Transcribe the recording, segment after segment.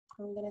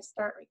I'm going to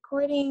start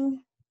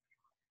recording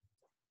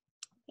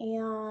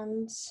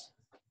and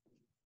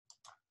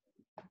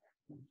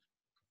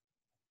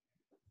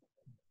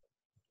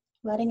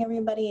letting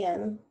everybody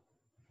in.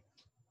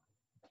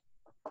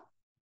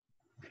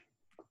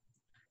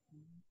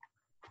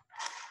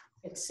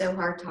 It's so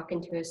hard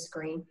talking to a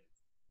screen.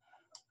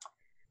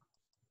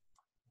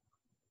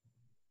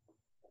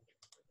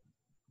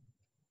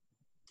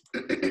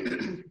 Are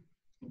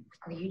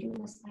you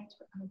doing the slides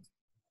for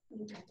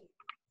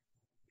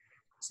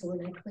So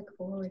when I click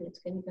forward, it's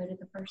going to go to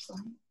the first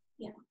slide?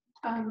 Yeah.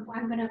 I'm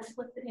going to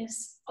flip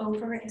this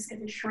over. It's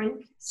going to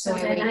shrink so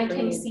I that I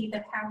can see the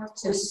PowerPoint.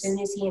 So as soon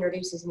as he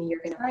introduces me, you're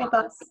going to pop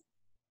up.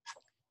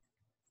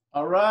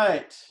 All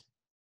right.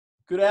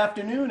 Good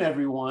afternoon,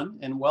 everyone,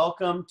 and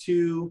welcome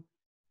to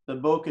the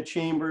Boca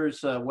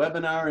Chambers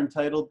webinar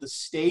entitled The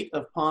State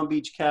of Palm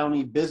Beach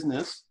County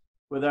Business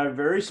with our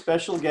very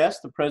special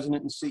guest, the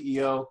President and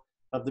CEO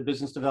of the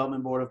Business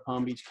Development Board of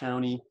Palm Beach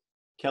County,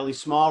 Kelly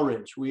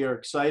Smallridge. We are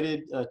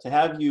excited to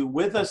have you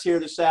with us here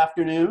this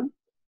afternoon.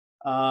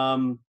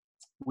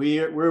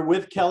 We're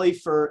with Kelly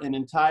for an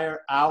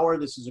entire hour.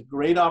 This is a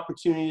great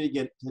opportunity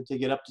to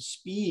get up to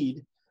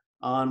speed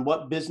on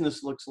what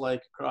business looks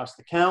like across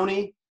the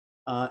county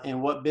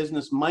and what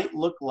business might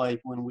look like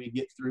when we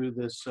get through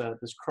this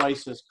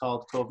crisis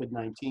called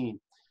COVID-19.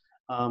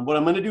 What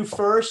I'm going to do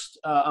first,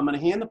 I'm going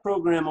to hand the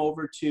program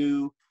over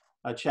to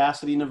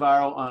Chastity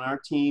Navarro on our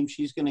team.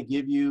 She's going to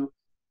give you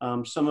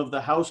some of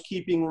the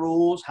housekeeping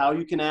rules, how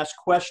you can ask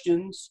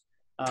questions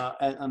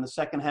on the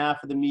second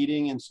half of the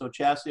meeting. And so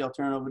Chastity, I'll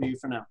turn it over to you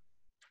for now.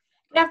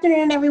 Good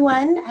afternoon,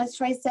 everyone. As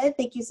Troy said,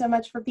 thank you so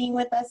much for being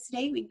with us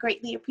today. We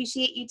greatly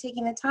appreciate you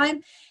taking the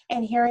time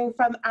and hearing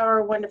from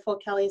our wonderful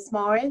Kelly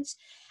Smallridge.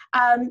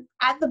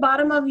 At the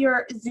bottom of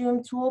your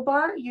Zoom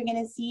toolbar, you're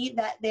going to see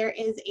that there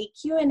is a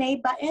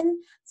Q&A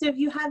button. So if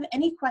you have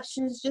any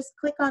questions, just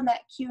click on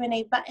that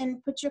Q&A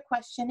button, put your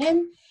question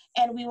in,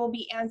 and we will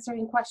be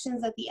answering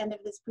questions at the end of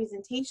this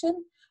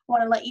presentation. I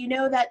want to let you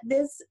know that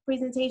this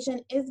presentation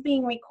is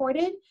being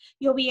recorded.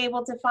 You'll be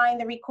able to find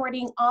the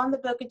recording on the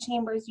Boca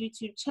Chambers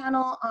YouTube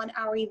channel on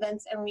our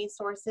events and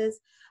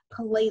resources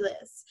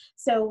playlist.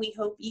 So we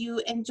hope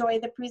you enjoy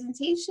the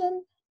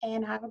presentation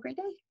and have a great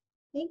day.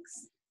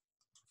 Thanks.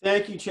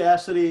 Thank you,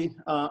 Chastity.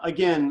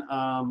 Again,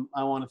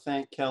 I want to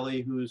thank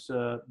Kelly, who's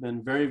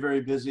been very,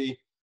 very busy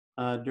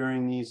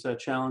during these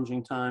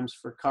challenging times,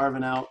 for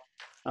carving out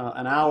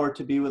an hour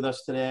to be with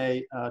us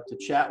today, to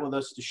chat with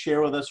us, to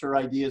share with us her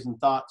ideas and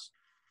thoughts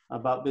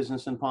about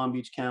business in Palm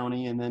Beach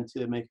County, and then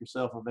to make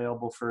herself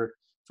available for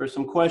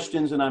some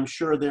questions. And I'm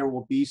sure there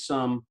will be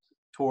some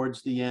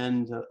towards the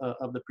end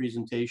of the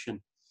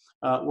presentation.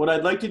 What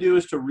I'd like to do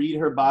is to read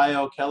her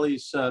bio.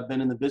 Kelly's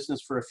been in the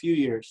business for a few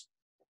years.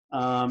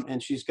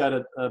 And she's got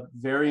a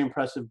very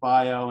impressive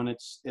bio, and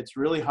it's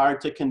really hard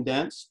to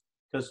condense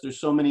because there's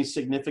so many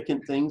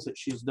significant things that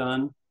she's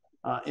done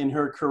in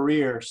her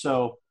career.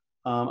 So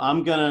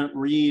I'm going to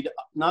read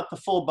not the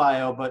full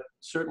bio, but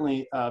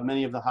certainly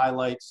many of the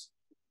highlights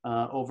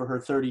over her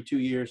 32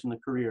 years in the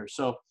career.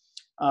 So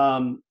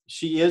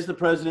she is the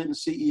president and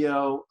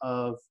CEO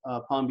of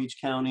Palm Beach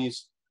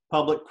County's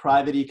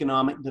public-private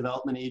economic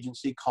development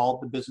agency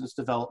called the Business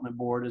Development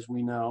Board, as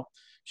we know.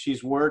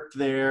 She's worked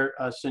there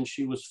since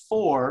she was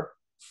 4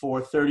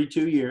 for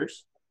 32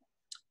 years.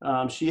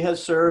 She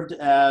has served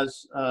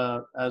as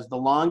the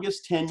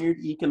longest tenured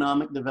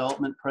economic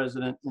development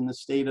president in the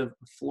state of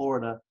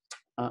Florida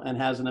and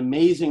has an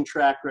amazing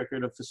track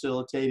record of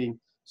facilitating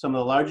some of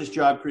the largest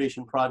job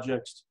creation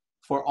projects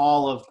for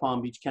all of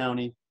Palm Beach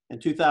County. In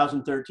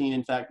 2013,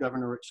 in fact,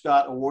 Governor Rick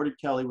Scott awarded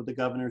Kelly with the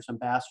Governor's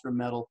Ambassador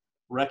Medal,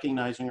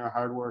 recognizing her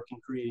hard work in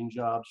creating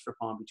jobs for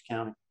Palm Beach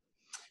County.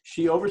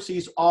 She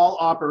oversees all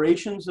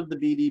operations of the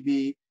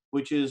BDB,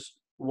 which is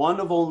one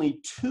of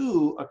only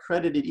 2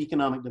 accredited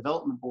economic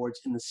development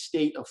boards in the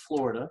state of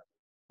Florida.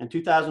 In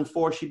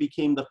 2004, she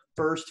became the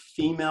first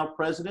female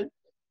president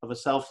of a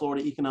South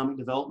Florida Economic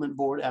Development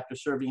Board after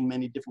serving in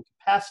many different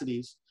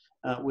capacities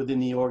within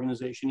the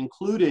organization,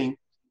 including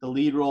the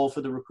lead role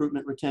for the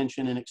recruitment,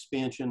 retention, and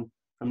expansion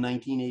from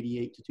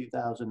 1988 to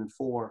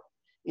 2004.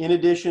 In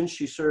addition,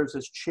 she serves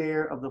as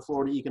chair of the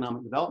Florida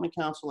Economic Development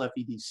Council,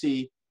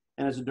 FEDC,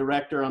 and as a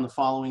director on the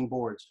following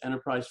boards: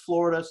 Enterprise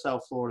Florida,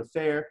 South Florida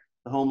Fair,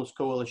 the Homeless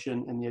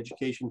Coalition, and the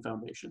Education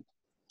Foundation.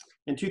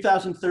 In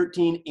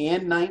 2013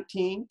 and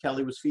 19,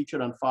 Kelly was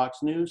featured on Fox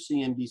News,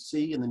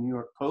 CNBC, and the New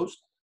York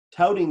Post,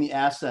 touting the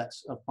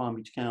assets of Palm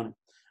Beach County.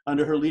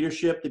 Under her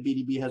leadership, the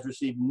BDB has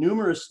received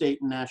numerous state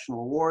and national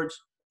awards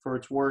for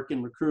its work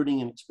in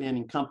recruiting and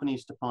expanding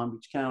companies to Palm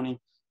Beach County,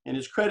 and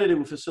is credited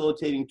with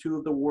facilitating 2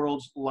 of the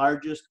world's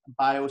largest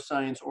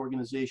bioscience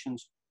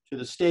organizations to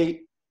the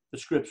state, the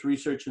Scripps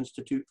Research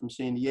Institute from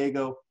San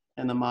Diego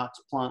and the Max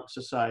Planck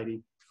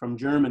Society from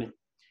Germany.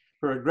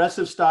 Her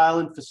aggressive style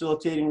in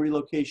facilitating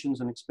relocations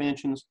and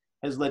expansions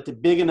has led to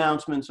big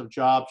announcements of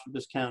jobs for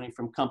this county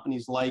from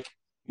companies like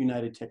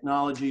United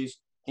Technologies,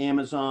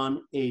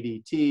 Amazon,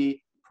 ADT,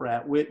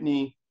 Pratt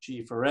Whitney,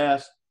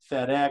 G4S,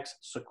 FedEx,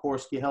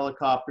 Sikorsky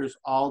Helicopters,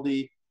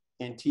 Aldi,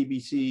 and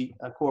TBC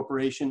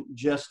Corporation,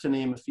 just to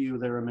name a few.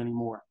 There are many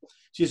more.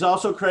 She's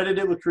also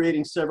credited with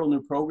creating several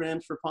new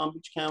programs for Palm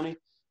Beach County.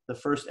 The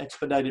first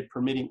expedited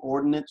permitting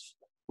ordinance,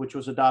 which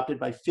was adopted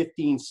by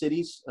 15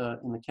 cities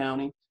in the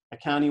county, a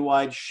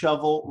countywide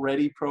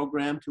shovel-ready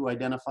program to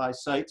identify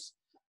sites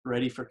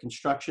ready for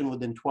construction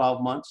within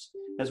 12 months,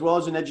 as well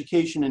as an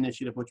education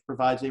initiative which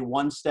provides a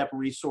one-step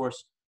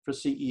resource for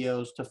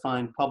CEOs to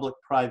find public,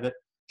 private,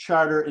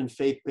 charter, and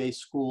faith-based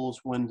schools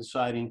when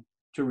deciding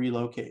to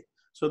relocate.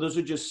 So those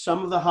are just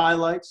some of the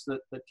highlights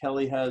that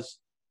Kelly has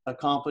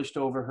accomplished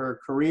over her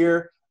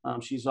career.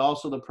 She's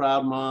also the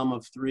proud mom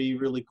of 3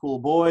 really cool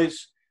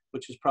boys,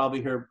 which is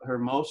probably her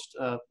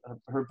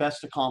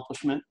best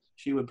accomplishment,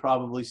 she would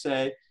probably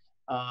say.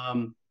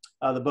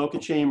 The Boca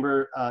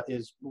Chamber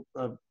is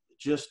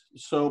just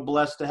so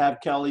blessed to have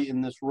Kelly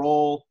in this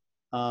role.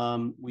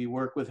 We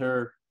work with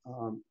her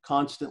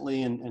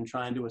constantly and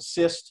trying to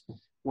assist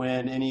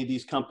when any of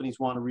these companies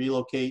want to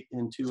relocate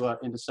into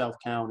South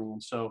County.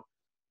 And so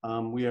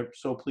we are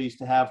so pleased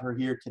to have her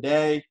here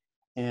today.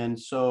 And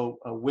so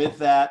with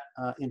that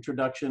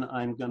introduction,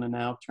 I'm going to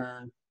now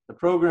turn the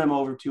program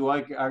over to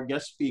our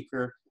guest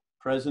speaker,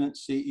 President,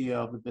 CEO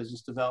of the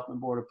Business Development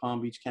Board of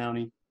Palm Beach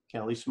County,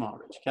 Kelly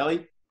Smallridge.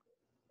 Kelly?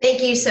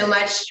 Thank you so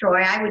much,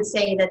 Troy. I would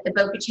say that the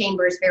Boca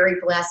Chamber is very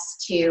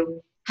blessed to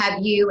have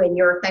you and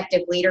your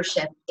effective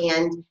leadership.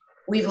 And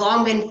we've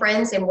long been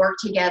friends and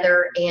worked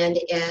together. And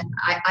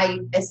I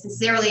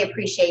sincerely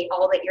appreciate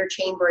all that your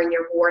chamber and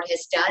your board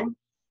has done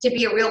to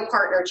be a real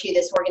partner to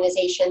this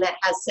organization that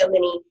has so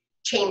many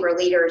chamber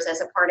leaders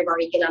as a part of our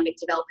economic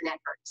development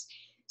efforts.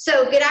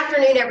 So good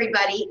afternoon,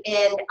 everybody.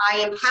 And I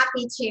am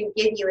happy to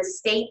give you a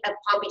State of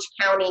Palm Beach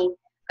County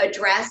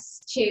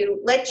address to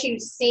let you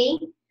see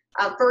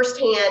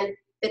firsthand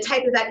the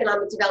type of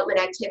economic development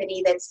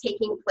activity that's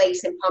taking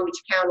place in Palm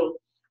Beach County.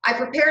 I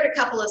prepared a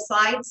couple of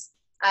slides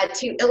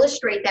to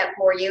illustrate that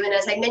for you. And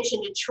as I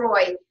mentioned to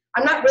Troy,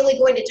 I'm not really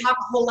going to talk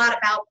a whole lot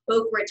about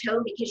Boca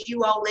Raton because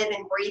you all live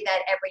and breathe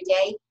that every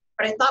day.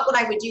 But I thought what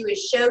I would do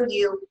is show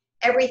you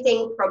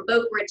everything from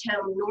Boca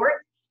Raton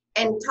north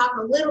and talk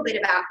a little bit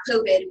about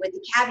COVID with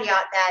the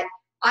caveat that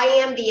I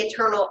am the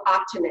eternal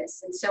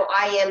optimist. And so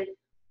I am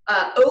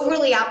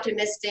overly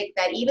optimistic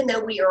that even though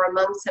we are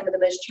among some of the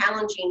most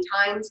challenging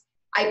times,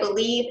 I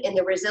believe in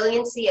the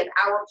resiliency of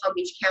our Palm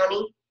Beach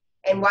County.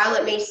 And while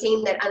it may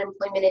seem that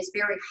unemployment is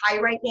very high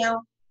right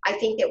now, I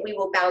think that we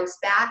will bounce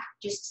back.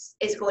 Just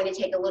is going to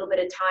take a little bit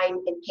of time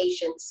and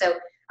patience. So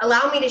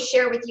allow me to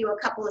share with you a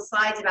couple of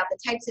slides about the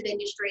types of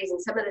industries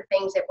and some of the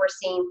things that we're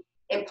seeing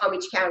in Palm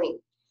Beach County.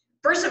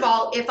 First of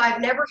all, if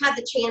I've never had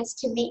the chance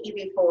to meet you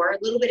before, a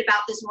little bit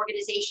about this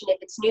organization if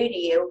it's new to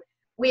you.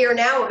 We are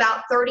now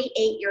about 38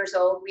 years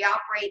old. We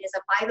operate as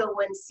a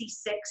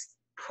 501c6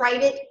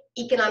 private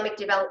economic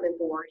development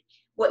board.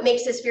 What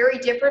makes us very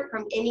different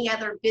from any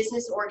other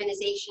business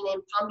organization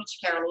in Palm Beach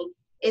County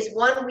is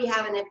one, we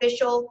have an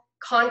official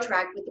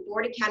contract with the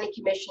Board of County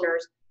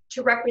Commissioners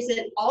to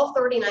represent all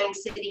 39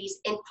 cities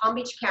in Palm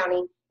Beach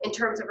County in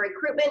terms of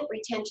recruitment,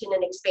 retention,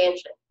 and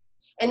expansion.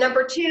 And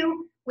number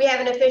 2, we have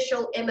an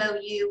official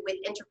MOU with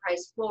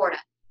Enterprise Florida.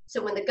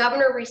 So when the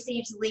governor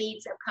receives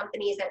leads of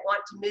companies that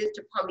want to move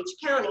to Palm Beach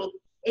County,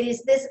 it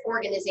is this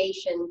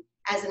organization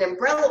as an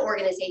umbrella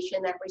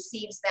organization that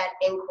receives that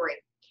inquiry.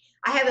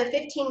 I have a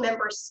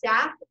 15-member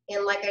staff,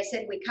 and like I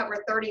said, we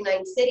cover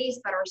 39 cities,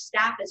 but our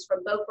staff is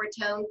from Boca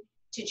Raton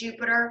to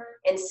Jupiter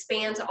and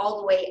spans all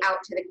the way out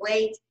to the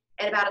Glades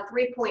at about a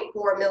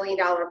 $3.4 million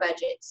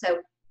budget. So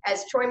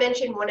as Troy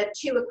mentioned, one of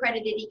 2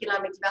 accredited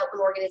economic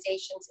development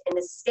organizations in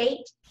the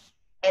state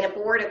and a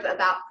board of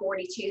about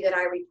 42 that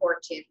I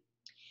report to.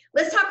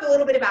 Let's talk a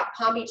little bit about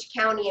Palm Beach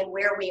County and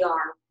where we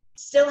are.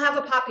 Still have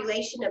a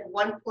population of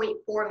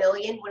 1.4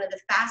 million, one of the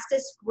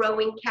fastest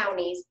growing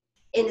counties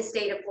in the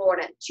state of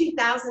Florida,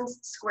 2,000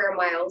 square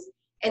miles,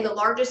 and the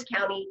largest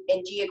county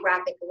in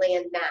geographic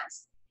land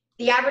mass.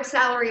 The average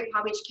salary of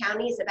Palm Beach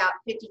County is about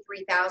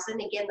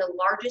 $53,000, again, the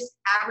largest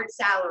average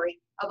salary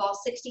of all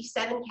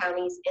 67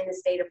 counties in the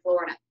state of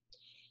Florida.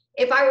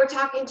 If I were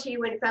talking to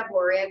you in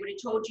February, I would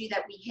have told you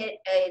that we hit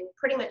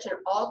pretty much an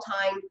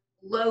all-time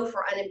low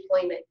for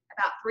unemployment,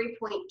 about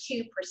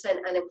 3.2%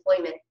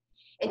 unemployment.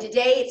 And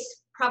today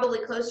it's probably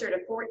closer to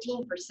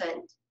 14%,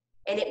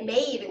 and it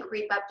may even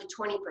creep up to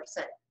 20%.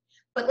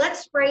 But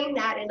let's frame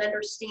that and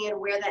understand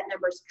where that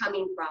number is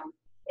coming from.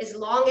 As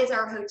long as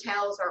our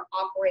hotels are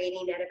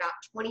operating at about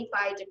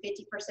 25 to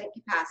 50%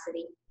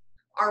 capacity,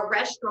 our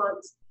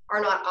restaurants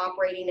are not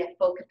operating at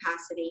full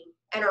capacity,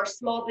 and our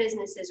small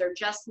businesses are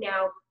just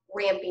now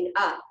ramping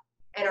up,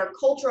 and our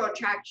cultural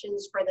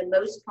attractions for the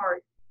most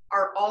part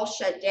are all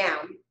shut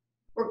down,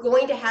 we're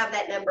going to have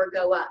that number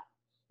go up.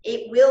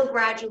 It will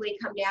gradually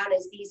come down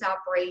as these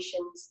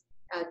operations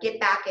get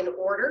back in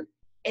order.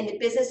 And the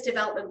Business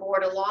Development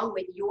Board, along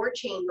with your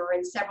chamber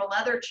and several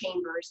other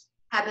chambers,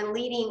 have been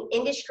leading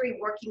industry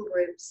working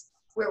groups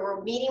where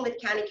we're meeting with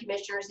county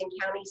commissioners and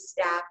county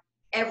staff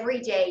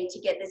every day to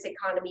get this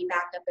economy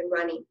back up and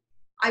running.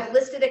 I've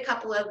listed a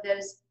couple of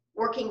those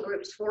working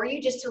groups for you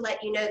just to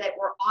let you know that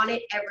we're on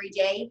it every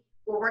day.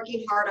 we're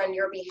working hard on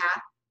your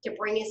behalf to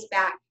bring us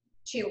back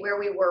to where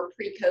we were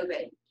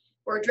pre-COVID.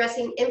 We're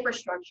addressing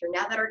infrastructure.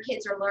 Now that our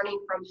kids are learning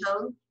from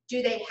home,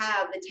 do they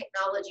have the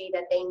technology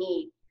that they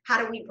need?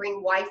 How do we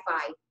bring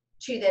Wi-Fi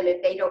to them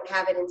if they don't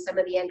have it in some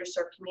of the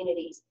underserved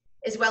communities?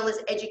 As well as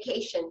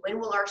education. When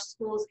will our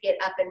schools get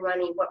up and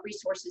running? What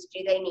resources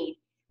do they need?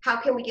 How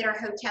can we get our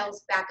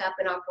hotels back up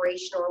and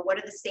operational? What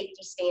are the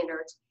safety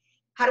standards?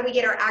 How do we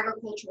get our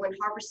agriculture when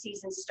harvest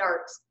season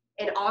starts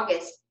in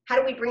August? How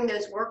do we bring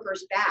those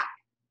workers back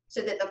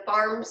so that the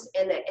farms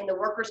and the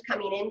workers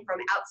coming in from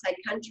outside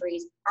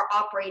countries are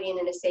operating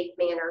in a safe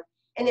manner?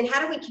 And then how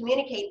do we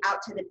communicate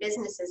out to the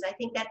businesses? I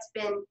think that's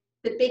been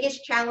the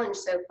biggest challenge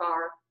so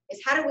far,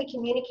 is how do we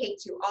communicate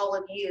to all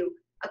of you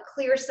a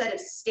clear set of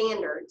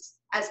standards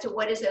as to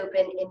what is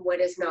open and what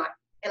is not.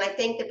 And I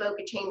thank the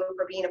Boca Chamber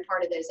for being a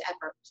part of those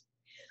efforts.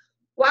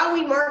 While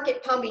we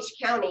market Palm Beach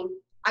County,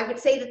 I would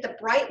say that the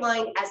Bright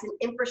Line as an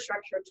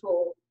infrastructure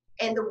tool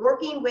and the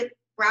working with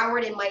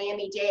Broward and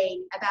Miami-Dade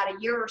about a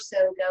year or so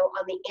ago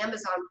on the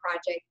Amazon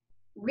project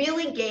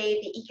really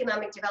gave the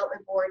economic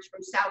development boards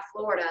from South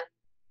Florida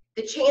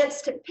the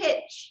chance to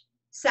pitch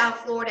South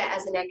Florida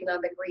as an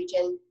economic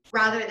region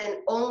rather than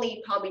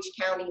only Palm Beach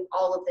County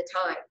all of the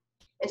time.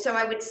 And so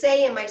I would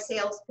say in my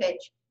sales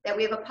pitch that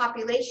we have a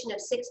population of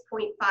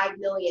 6.5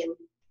 million,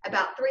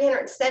 about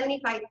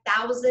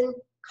 375,000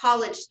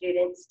 college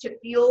students to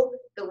fuel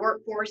the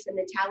workforce and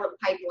the talent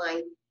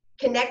pipeline,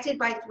 connected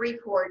by 3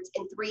 ports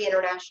and 3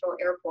 international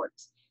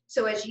airports.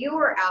 So as you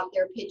are out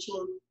there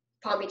pitching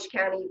Palm Beach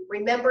County,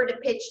 remember to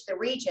pitch the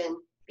region,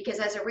 because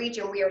as a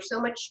region, we are so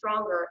much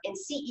stronger, and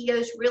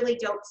CEOs really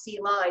don't see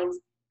lines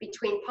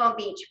between Palm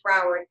Beach,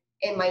 Broward,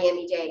 and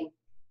Miami-Dade.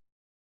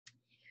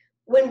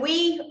 When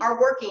we are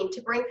working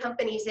to bring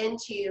companies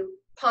into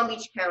Palm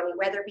Beach County,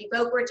 whether it be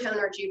Boca Raton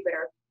or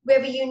Jupiter, we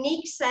have a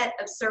unique set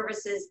of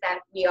services that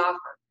we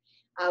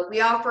offer.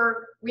 We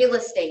offer real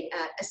estate.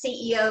 A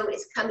CEO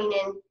is coming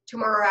in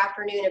tomorrow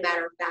afternoon, a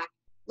matter of fact,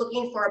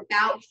 looking for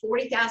about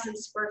 40,000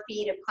 square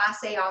feet of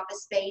Class A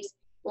office space,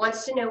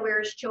 wants to know where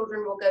his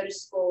children will go to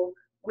school,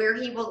 where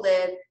he will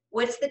live,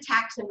 what's the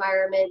tax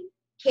environment,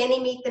 can he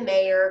meet the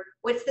mayor,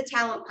 what's the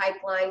talent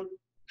pipeline,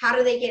 how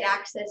do they get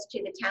access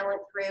to the talent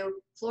through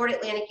Florida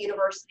Atlantic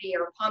University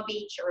or Palm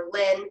Beach or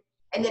Lynn,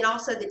 and then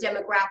also the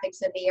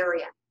demographics of the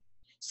area.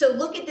 So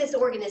look at this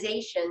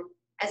organization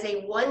as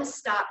a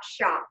one-stop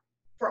shop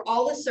for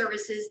all the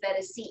services that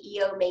a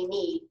CEO may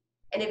need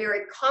in a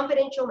very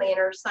confidential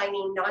manner,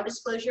 signing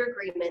non-disclosure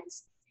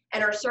agreements,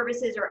 and our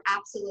services are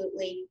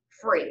absolutely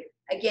free.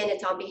 Again,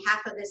 it's on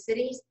behalf of the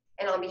cities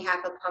and on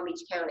behalf of Palm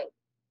Beach County.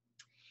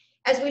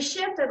 As we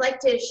shift, I'd like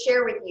to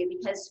share with you,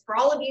 because for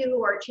all of you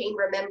who are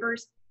chamber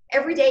members,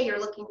 every day you're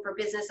looking for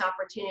business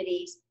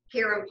opportunities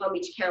here in Palm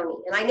Beach County.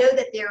 And I know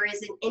that there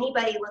isn't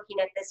anybody looking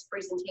at this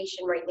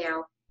presentation right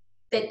now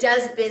that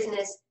does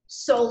business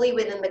solely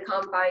within the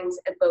confines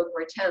of Boca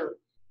Raton.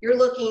 You're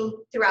looking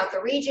throughout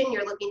the region,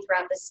 you're looking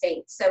throughout the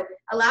state. So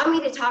allow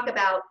me to talk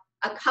about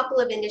a couple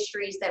of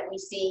industries that we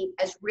see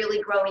as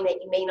really growing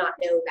that you may not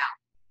know about.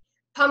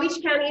 Palm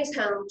Beach County is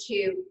home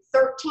to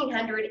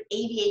 1,300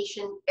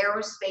 aviation,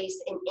 aerospace,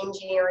 and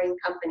engineering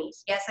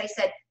companies. Yes, I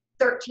said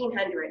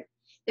 1,300.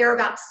 There are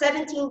about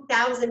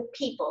 17,000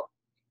 people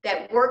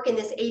that work in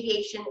this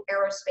aviation,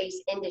 aerospace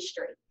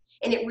industry.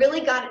 And it really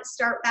got its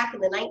start back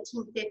in the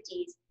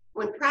 1950s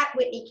when Pratt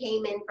Whitney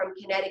came in from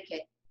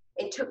Connecticut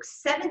and took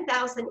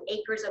 7,000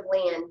 acres of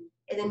land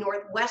in the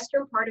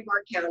northwestern part of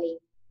our county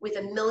with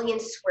 1 million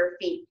square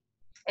feet.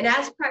 And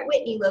as Pratt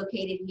Whitney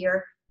located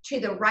here, to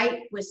the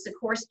right was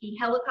Sikorsky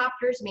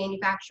Helicopters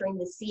manufacturing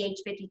the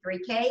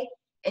CH-53K,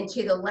 and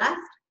to the left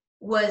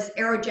was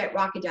Aerojet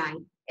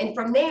Rocketdyne. And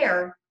from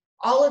there,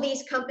 all of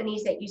these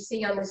companies that you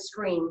see on the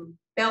screen,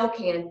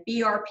 Belcan,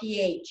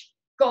 BRPH,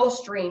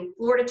 Gulfstream,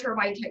 Florida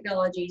Turbine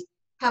Technologies,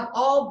 have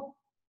all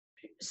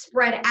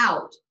spread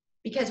out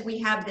because we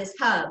have this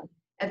hub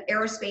of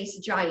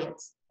aerospace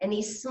giants. And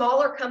these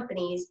smaller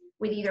companies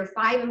with either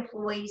 5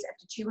 employees up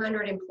to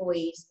 200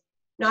 employees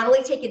not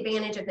only take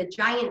advantage of the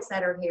giants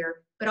that are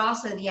here, but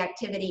also the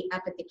activity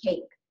up at the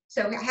Cape.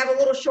 So I have a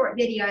little short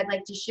video I'd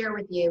like to share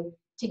with you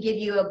to give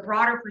you a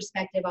broader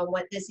perspective on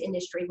what this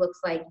industry looks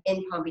like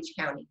in Palm Beach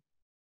County.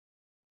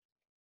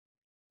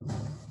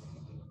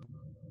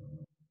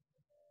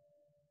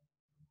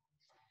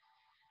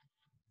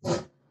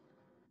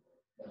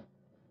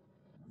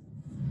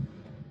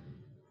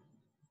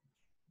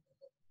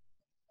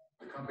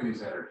 The companies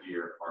that are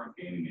here are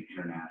gaining an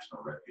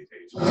international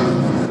reputation.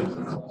 Those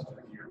that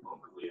are here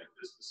locally at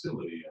this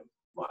facility of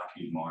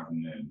Lockheed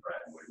Martin and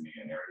Pratt & Whitney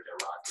and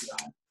Aerojet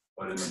Rocketdyne.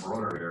 But in the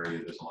broader area,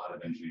 there's a lot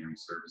of engineering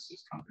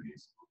services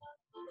companies.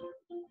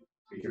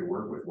 We can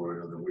work with one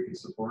another, we can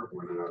support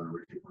one another,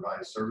 we can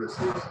provide services.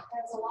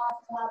 There's a lot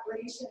of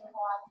collaboration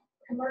on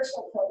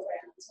commercial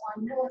programs,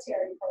 on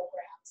military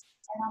programs,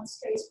 and on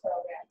space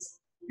programs.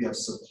 We have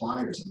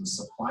suppliers, and the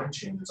supply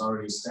chain is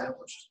already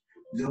established,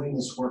 doing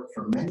this work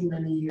for many,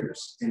 many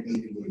years in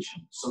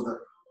aviation. So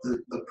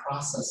the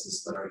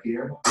processes that are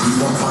here, you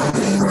don't find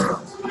anywhere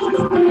else.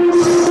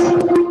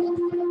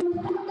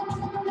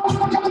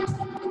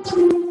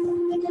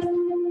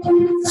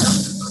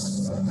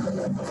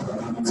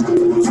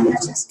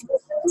 So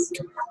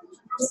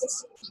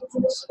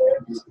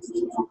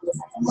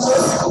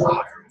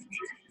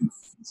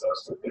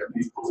there are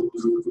people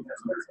who have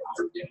very high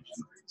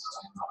retention rates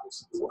and high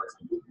support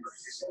and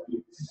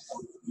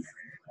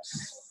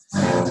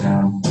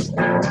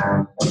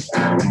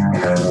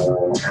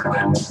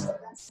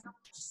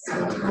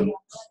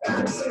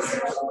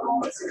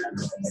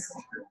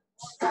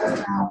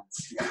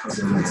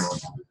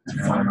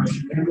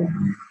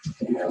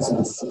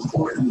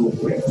support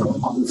away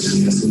from other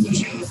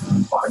businesses,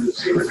 find a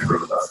serious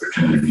growth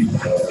opportunity,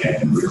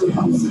 and really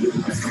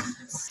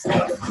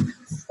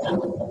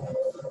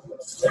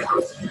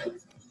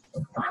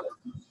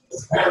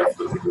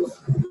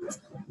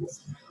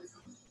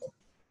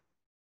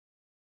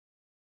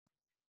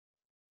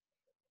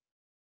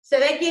So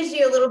that gives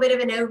you a little bit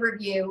of an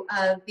overview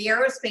of the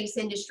aerospace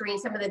industry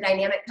and some of the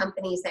dynamic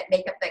companies that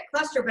make up that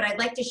cluster, but I'd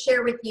like to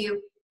share with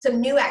you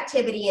some new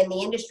activity in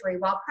the industry.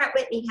 While Pratt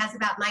Whitney has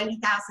about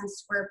 90,000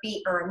 square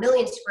feet or 1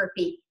 million square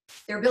feet,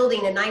 they're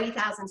building a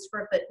 90,000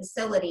 square foot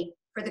facility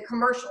for the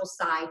commercial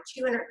side,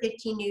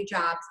 215 new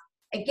jobs,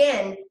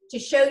 again, to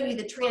show you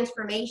the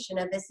transformation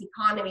of this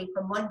economy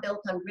from one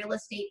built on real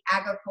estate,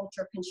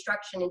 agriculture,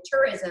 construction, and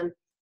tourism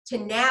to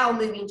now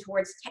moving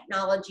towards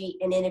technology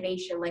and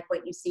innovation like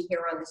what you see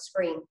here on the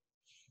screen.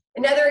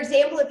 Another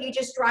example, if you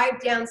just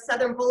drive down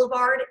Southern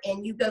Boulevard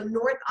and you go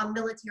north on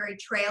Military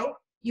Trail,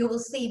 you will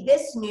see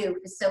this new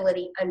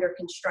facility under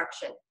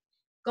construction.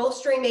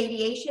 Gulfstream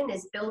Aviation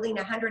is building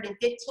a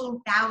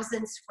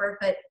 115,000 square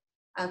foot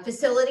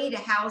facility to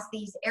house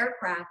these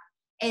aircraft,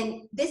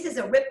 and this is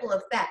a ripple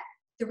effect.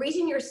 The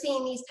reason you're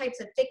seeing these types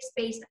of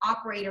fixed-based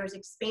operators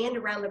expand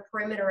around the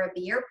perimeter of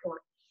the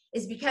airport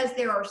is because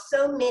there are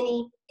so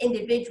many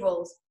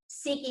individuals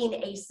seeking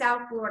a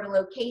South Florida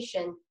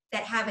location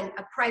that have a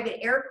private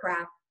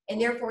aircraft,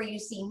 and therefore you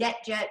see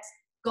NetJets,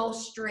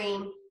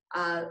 Gulfstream,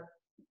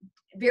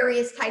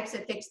 various types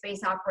of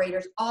fixed-base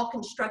operators all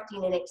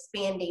constructing and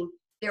expanding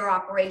their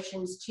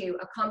operations to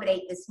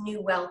accommodate this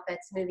new wealth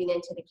that's moving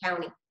into the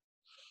county.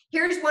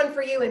 Here's one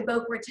for you in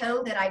Boca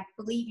Raton that I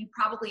believe you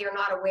probably are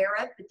not aware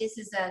of, but this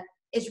is an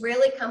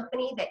Israeli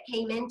company that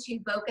came into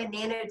Boca.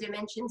 Nano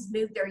Dimensions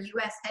moved their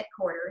US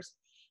headquarters,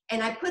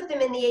 and I put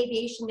them in the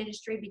aviation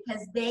industry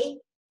because they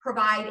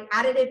provide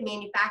additive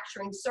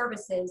manufacturing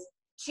services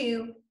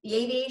to the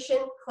aviation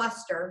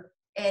cluster,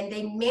 and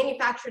they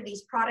manufacture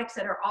these products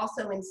that are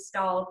also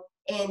installed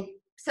in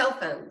cell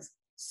phones.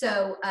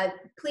 So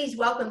please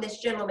welcome this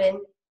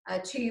gentleman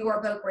to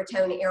your Boca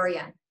Raton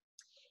area.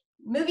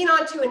 Moving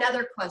on to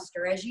another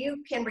cluster, as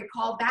you can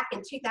recall, back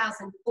in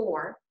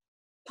 2004,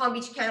 Palm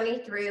Beach County,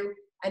 through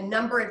a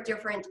number of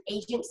different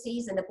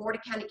agencies and the Board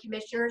of County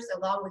Commissioners,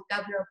 along with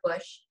Governor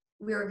Bush,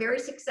 we were very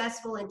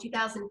successful in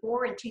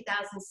 2004 and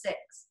 2006,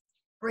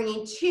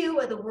 bringing 2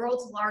 of the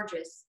world's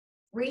largest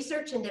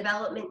research and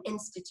development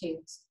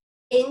institutes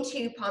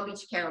into Palm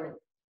Beach County.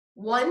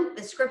 One,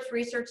 the Scripps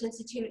Research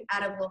Institute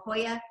out of La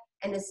Jolla,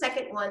 and the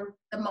second one,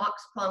 the Max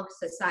Planck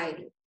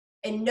Society.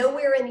 And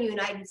nowhere in the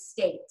United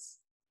States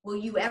will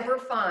you ever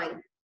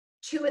find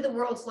 2 of the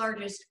world's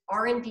largest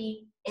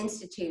R&D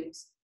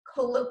institutes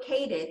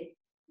co-located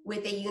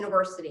with a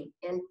university.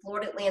 And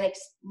Florida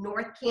Atlantic's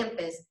North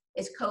Campus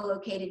is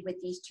co-located with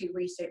these 2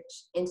 research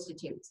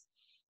institutes.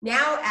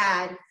 Now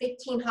add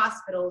 15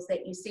 hospitals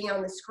that you see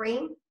on the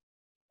screen,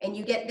 and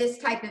you get this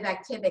type of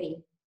activity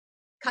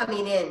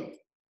coming in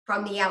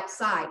from the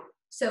outside.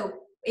 So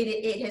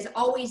it has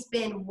always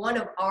been one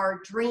of our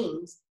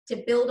dreams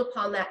to build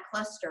upon that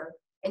cluster.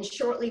 And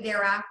shortly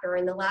thereafter,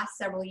 in the last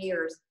several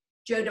years,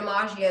 Joe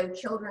DiMaggio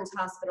Children's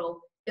Hospital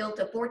built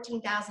a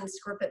 14,000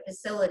 square foot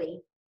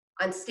facility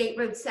on State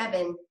Road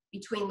 7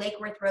 between Lake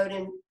Worth Road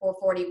and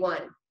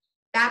 441.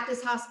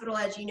 Baptist Hospital,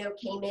 as you know,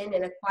 came in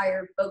and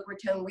acquired Boca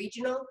Raton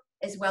Regional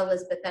as well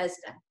as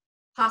Bethesda.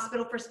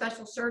 Hospital for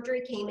Special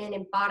Surgery came in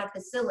and bought a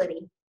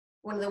facility,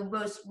 one of the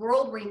most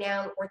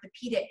world-renowned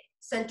orthopedic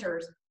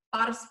centers,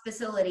 bought a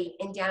facility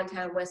in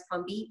downtown West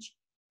Palm Beach.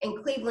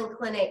 And Cleveland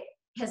Clinic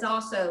has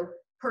also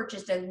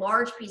purchased a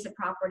large piece of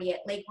property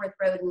at Lake Worth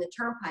Road in the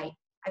Turnpike,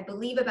 I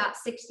believe about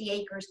 60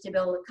 acres to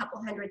build a couple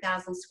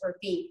 100,000 square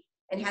feet,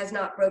 and has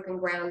not broken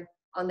ground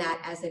on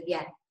that as of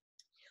yet.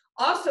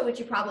 Also, what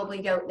you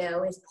probably don't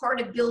know is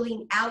part of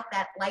building out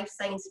that life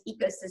science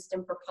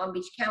ecosystem for Palm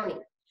Beach County.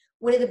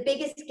 One of the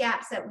biggest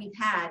gaps that we've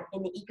had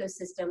in the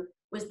ecosystem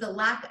was the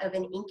lack of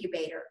an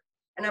incubator.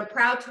 And I'm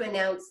proud to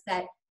announce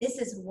that this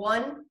is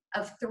one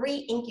of 3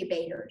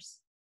 incubators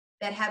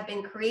that have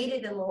been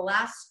created in the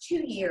last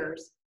 2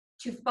 years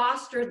to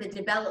foster the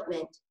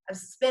development of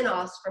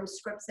spin-offs from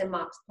Scripps and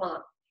Max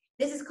Planck.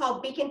 This is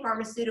called Beacon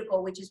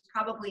Pharmaceutical, which is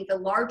probably the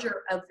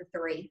larger of the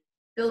 3,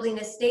 building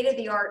a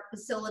state-of-the-art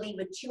facility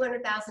with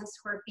 200,000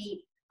 square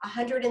feet,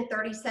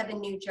 137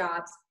 new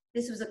jobs.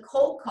 This was a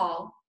cold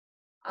call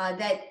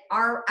that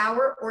our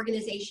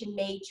organization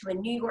made to a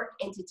New York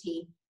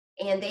entity,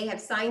 and they have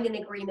signed an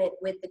agreement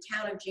with the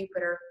town of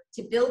Jupiter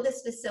to build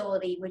this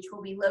facility, which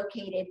will be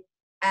located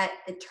at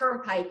the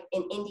Turnpike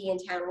in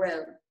Indiantown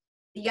Road.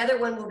 The other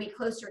one will be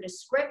closer to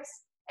Scripps,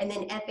 and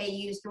then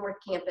FAU's North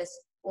Campus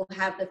will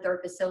have the third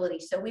facility.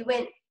 So we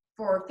went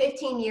for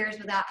 15 years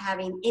without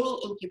having any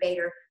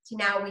incubator to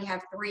now we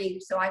have 3.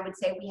 So I would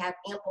say we have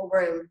ample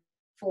room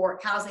for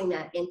housing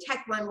that. And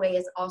Tech Runway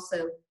is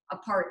also a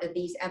part of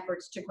these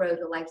efforts to grow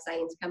the life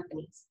science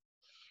companies.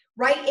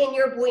 Right in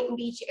your Boynton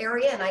Beach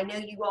area, and I know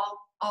you all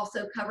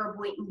also cover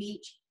Boynton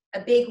Beach, a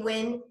big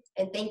win,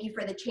 and thank you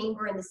for the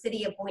Chamber and the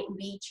City of Boynton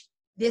Beach.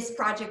 This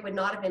project would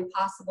not have been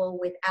possible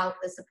without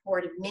the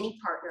support of many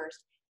partners,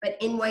 but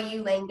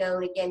NYU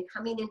Langone, again,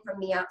 coming in from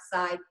the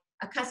outside,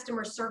 a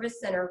customer service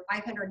center,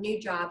 500 new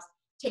jobs,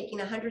 taking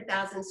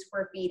 100,000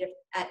 square feet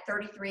at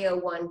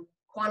 3301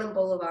 Quantum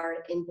Boulevard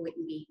in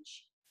Boynton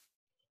Beach.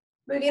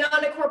 Moving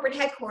on to corporate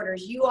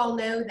headquarters, you all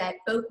know that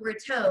Boca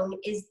Raton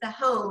is the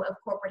home of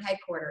corporate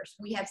headquarters.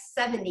 We have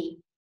 70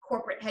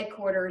 corporate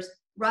headquarters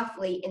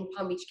roughly in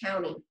Palm Beach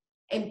County,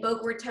 and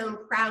Boca Raton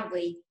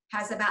proudly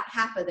has about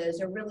half of those,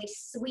 a really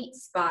sweet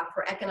spot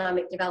for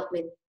economic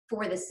development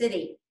for the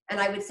city. And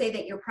I would say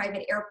that your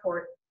private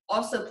airport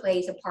also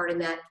plays a part in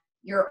that.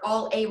 Your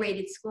all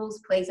A-rated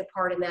schools plays a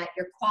part in that.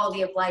 Your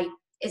quality of life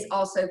is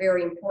also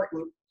very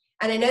important.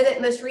 And I know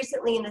that most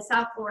recently in the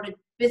South Florida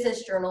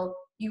Business Journal,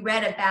 you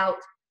read about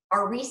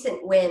our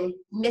recent win,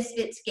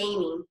 Misfits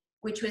Gaming,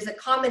 which was a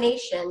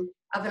combination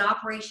of an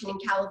operation in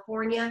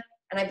California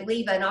and I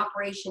believe an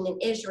operation in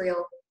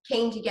Israel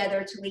came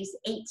together to lease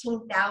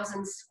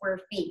 18,000 square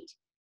feet.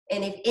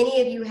 And if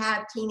any of you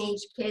have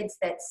teenage kids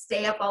that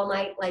stay up all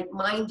night like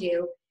mine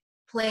do,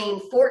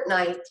 playing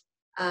Fortnite,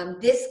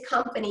 this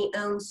company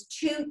owns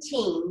 2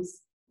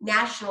 teams,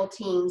 national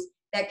teams,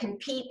 that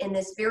compete in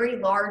this very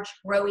large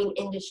growing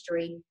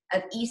industry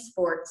of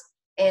esports.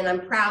 And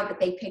I'm proud that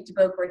they picked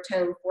Boca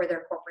Raton for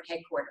their corporate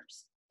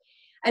headquarters.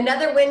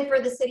 Another win for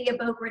the city of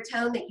Boca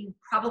Raton that you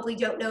probably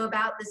don't know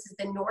about, this is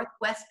the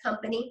Northwest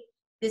Company.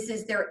 This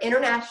is their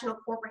international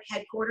corporate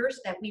headquarters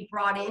that we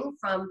brought in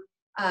from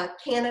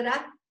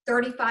Canada,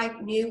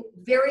 35 new,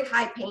 very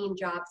high paying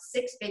jobs,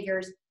 6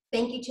 figures.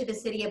 Thank you to the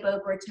city of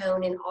Boca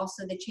Raton and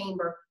also the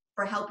Chamber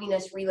for helping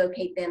us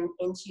relocate them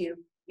into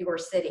your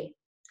city.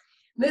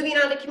 Moving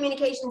on to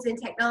communications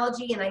and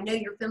technology, and I know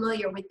you're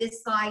familiar with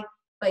this slide,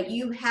 but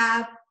you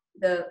have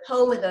the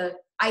home of the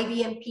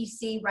IBM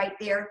PC right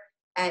there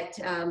at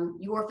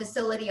your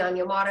facility on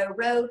Yamato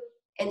Road,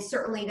 and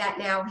certainly that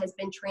now has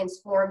been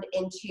transformed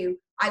into,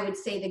 I would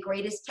say, the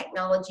greatest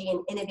technology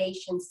and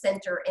innovation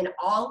center in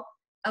all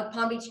of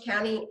Palm Beach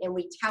County, and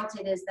we tout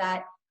it as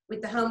that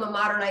with the home of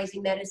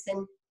modernizing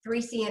medicine,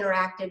 3C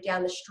Interactive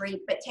down the street,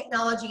 but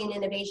technology and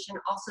innovation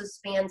also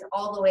spans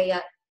all the way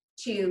up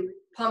to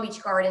Palm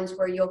Beach Gardens,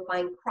 where you'll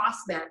find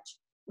Crossmatch,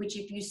 which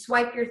if you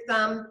swipe your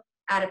thumb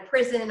at a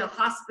prison, a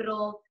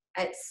hospital,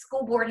 at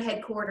school board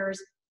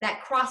headquarters,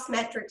 that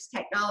Crossmetrics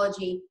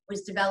technology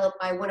was developed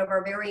by one of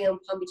our very own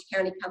Palm Beach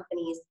County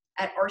companies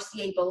at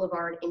RCA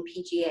Boulevard in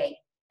PGA.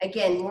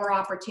 Again, more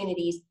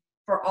opportunities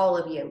for all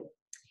of you.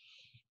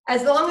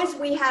 As long as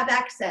we have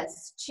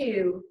access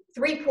to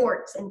 3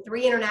 ports and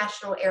 3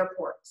 international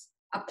airports,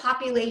 a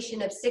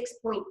population of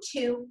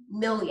 6.2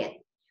 million,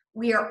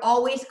 we are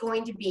always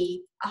going to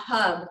be a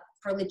hub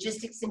for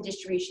logistics and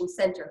distribution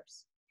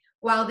centers.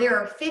 While there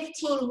are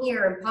 15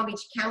 here in Palm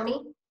Beach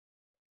County,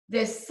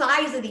 the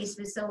size of these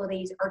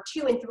facilities are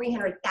 200,000 and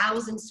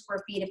 300,000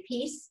 square feet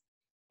apiece,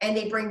 and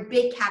they bring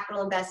big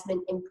capital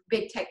investment and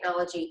big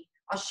technology.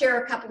 I'll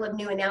share a couple of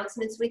new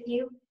announcements with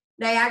you.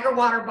 Niagara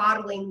Water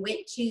Bottling went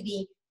to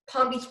the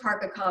Palm Beach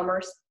Park of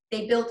Commerce.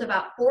 They built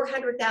about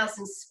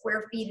 400,000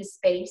 square feet of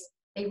space.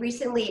 They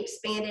recently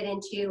expanded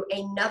into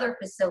another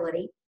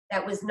facility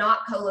that was not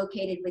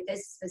co-located with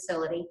this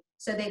facility,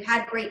 so they've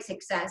had great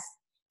success.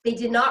 They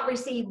did not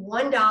receive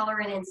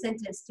 $1 in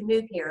incentives to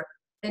move here.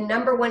 The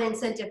 #1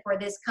 incentive for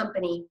this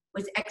company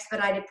was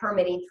expedited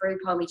permitting through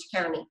Palm Beach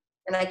County.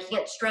 And I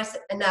can't stress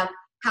enough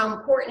how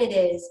important it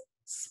is.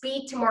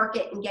 Speed to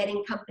market and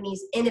getting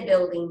companies in a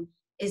building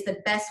is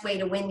the best way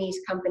to win these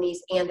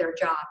companies and their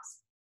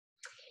jobs.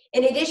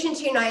 In addition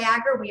to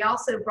Niagara, we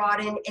also brought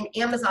in an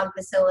Amazon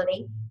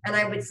facility. And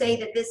I would say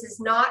that this is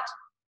not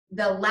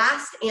the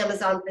last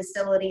Amazon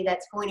facility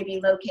that's going to be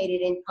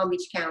located in Palm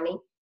Beach County.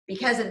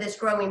 Because of this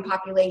growing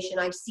population,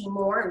 I see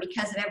more, and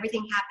because of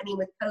everything happening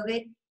with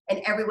COVID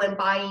and everyone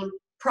buying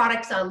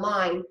products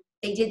online,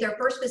 they did their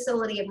first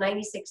facility of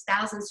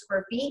 96,000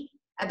 square feet,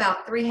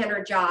 about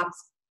 300 jobs.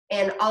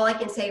 And all I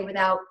can say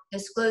without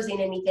disclosing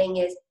anything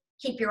is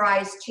keep your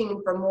eyes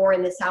tuned for more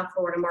in the South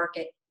Florida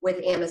market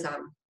with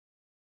Amazon.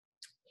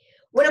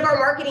 One of our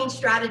marketing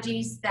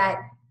strategies that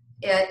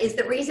is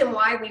the reason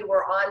why we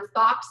were on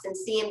Fox and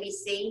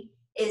CNBC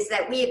is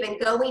that we have been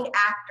going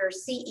after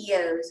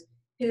CEOs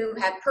who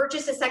have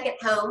purchased a second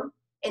home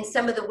in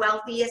some of the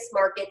wealthiest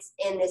markets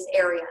in this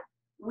area.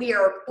 We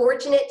are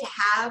fortunate to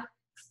have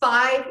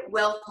 5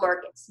 wealth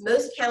markets.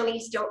 Most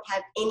counties don't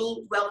have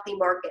any wealthy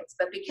markets,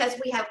 but because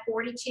we have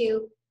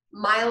 42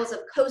 miles of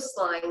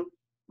coastline,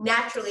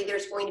 naturally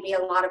there's going to be a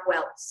lot of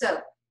wealth. So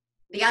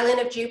the island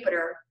of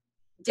Jupiter,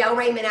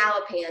 Delray,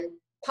 Manalapan,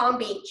 Palm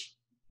Beach,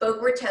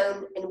 Boca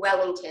Raton, and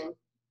Wellington,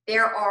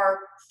 there are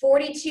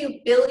 42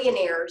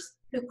 billionaires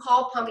who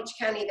call Palm Beach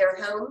County their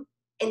home,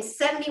 and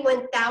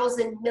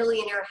 71,000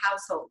 millionaire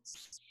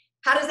households.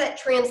 How does that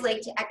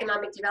translate to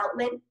economic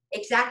development?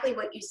 Exactly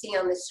what you see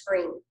on the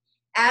screen.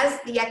 As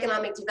the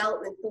Economic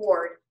Development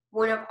Board,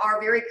 one of our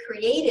very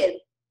creative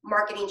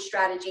marketing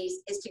strategies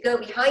is to go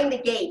behind the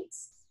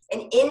gates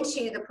and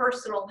into the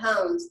personal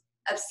homes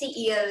of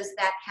CEOs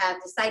that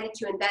have decided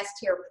to invest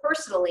here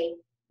personally,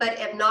 but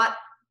have not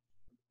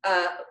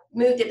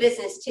moved a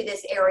business to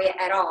this area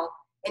at all.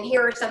 And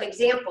here are some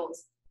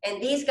examples.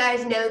 And these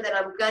guys know that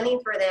I'm gunning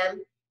for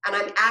them and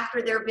I'm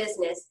after their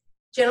business.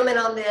 Gentleman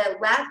on the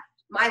left,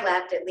 my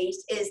left at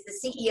least, is the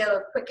CEO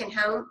of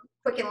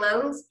Quicken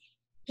Loans.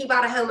 He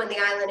bought a home on the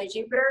island of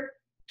Jupiter.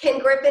 Ken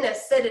Griffin of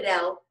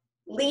Citadel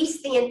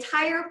leased the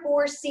entire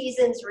Four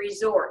Seasons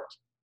Resort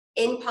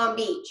in Palm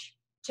Beach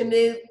to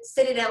move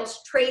Citadel's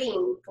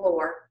trading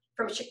floor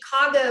from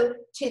Chicago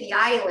to the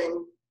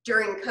island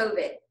during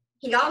COVID.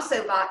 He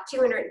also bought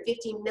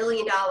 $250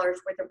 million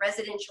worth of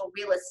residential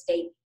real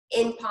estate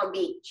in Palm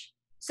Beach.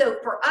 So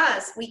for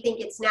us, we think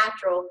it's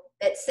natural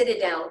that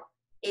Citadel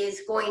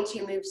is going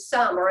to move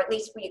some, or at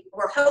least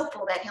we're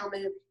hopeful that he'll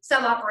move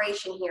some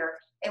operation here.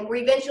 And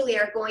we eventually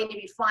are going to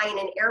be flying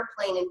an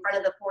airplane in front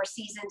of the Four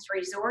Seasons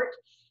Resort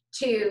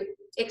to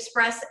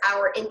express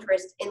our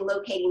interest in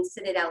locating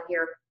Citadel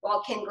here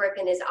while Ken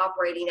Griffin is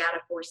operating out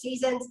of Four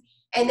Seasons.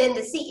 And then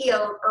the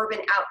CEO of Urban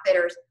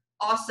Outfitters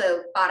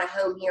also bought a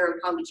home here in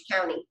Palm Beach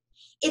County.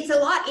 It's a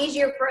lot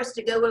easier for us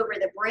to go over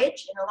the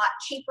bridge and a lot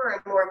cheaper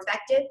and more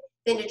effective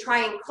than to try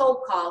and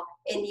cold call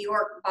in New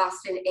York,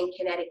 Boston, and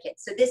Connecticut.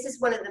 So this is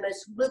one of the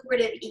most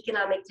lucrative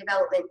economic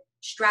development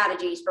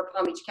strategies for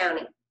Palm Beach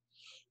County.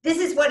 This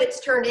is what it's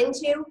turned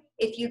into.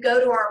 If you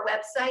go to our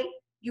website,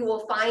 you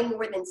will find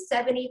more than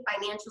 70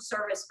 financial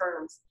service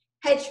firms,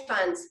 hedge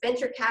funds,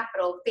 venture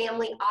capital,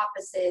 family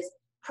offices,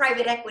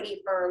 private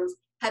equity firms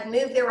have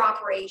moved their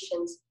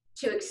operations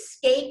to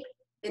escape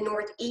the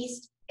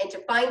Northeast and to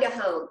find a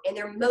home. And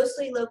they're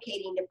mostly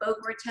located in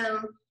Boca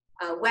Raton,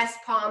 West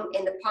Palm,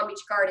 and the Palm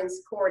Beach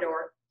Gardens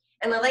corridor.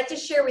 And I'd like to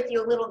share with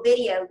you a little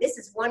video. This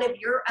is one of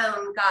your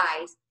own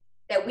guys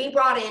that we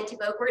brought into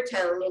Boca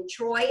Raton, and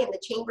Troy and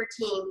the chamber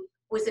team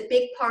was a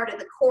big part of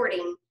the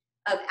courting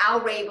of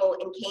Al Rabel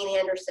and Kane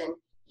Anderson.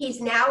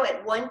 He's now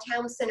at One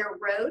Town Center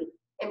Road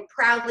and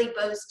proudly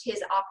boasts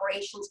his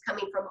operations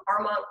coming from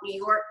Armonk, New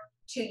York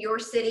to your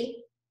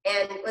city.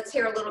 And let's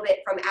hear a little bit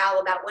from Al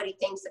about what he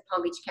thinks of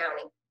Palm Beach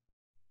County.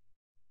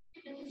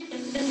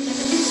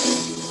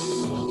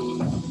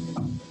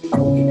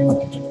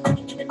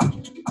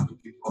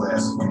 People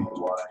ask me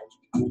why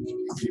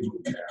people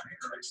down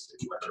here, I say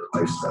whether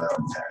lifestyle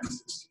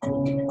taxes, a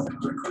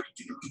great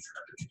deal of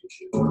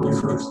trepidation. When we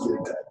first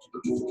did that,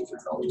 people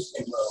would always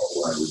say, well,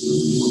 why would we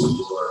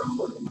learn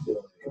what I'm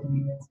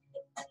doing?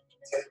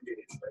 10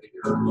 days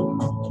later,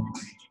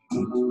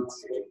 people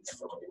changed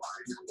from a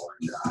lie to one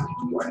guy.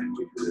 Why didn't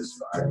we do this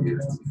 5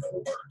 years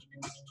before?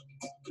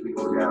 We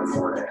were down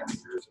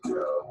 4.5 years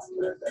ago,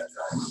 and at that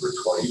time we were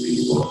 20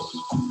 people.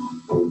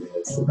 We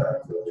managed about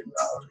 $1 billion.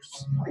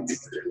 I think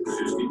there were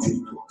 50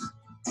 people.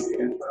 We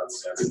had about $7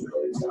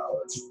 billion. We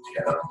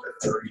got up to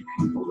 30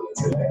 people that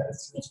have been added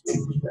since we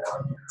were down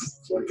here.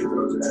 So I could go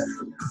to that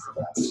from here from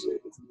out of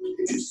state.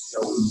 It is so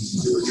easy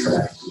to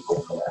attract people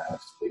from out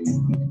of state.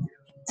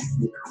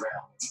 Get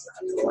around. It's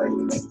not like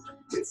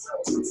it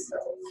sells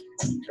itself.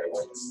 And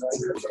when the sun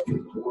comes up in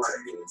the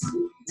morning, it's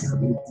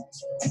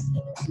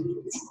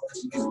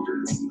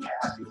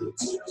happy.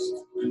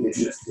 It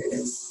just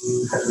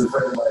is. As a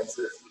friend of mine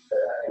says,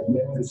 I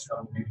met this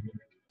young man.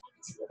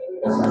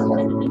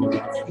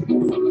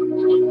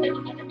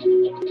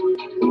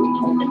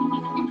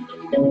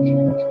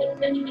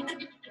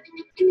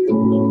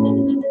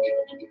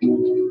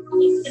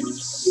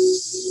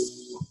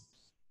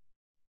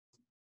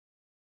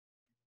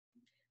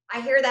 I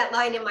hear that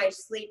line in my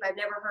sleep. I've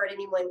never heard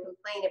anyone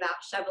complain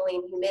about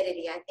shoveling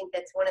humidity. I think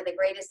that's one of the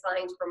greatest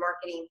lines for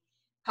marketing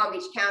Palm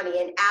Beach County.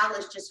 And Al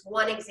is just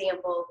one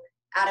example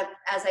out of,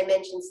 as I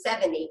mentioned,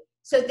 70.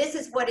 So this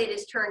is what it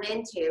has turned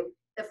into.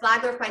 The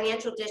Flagler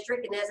Financial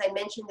District, and as I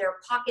mentioned, there are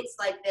pockets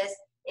like this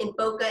in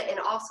Boca and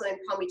also in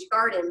Palm Beach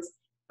Gardens.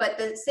 But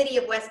the city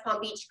of West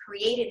Palm Beach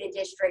created a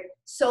district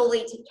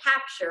solely to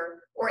capture,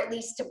 or at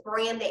least to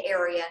brand the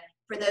area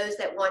for those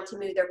that want to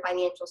move their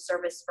financial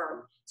service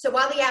firm. So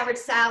while the average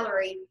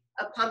salary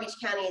of Palm Beach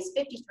County is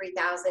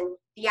 $53,000,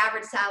 the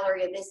average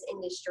salary of this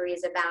industry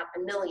is about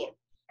 $1 million.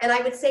 And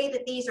I would say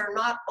that these are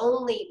not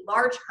only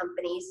large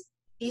companies,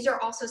 these are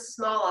also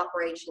small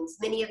operations.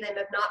 Many of them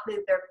have not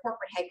moved their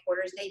corporate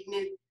headquarters. They've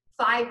moved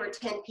 5 or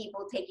 10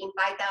 people taking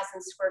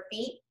 5,000 square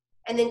feet.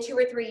 And then 2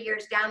 or 3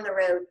 years down the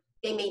road,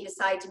 they may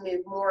decide to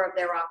move more of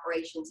their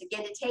operations.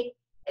 Again, to take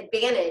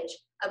advantage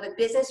of a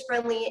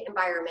business-friendly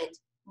environment,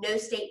 no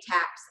state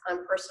tax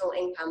on personal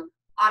income,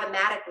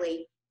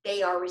 automatically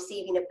they are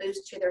receiving a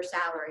boost to their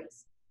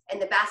salaries.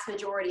 And the vast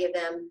majority of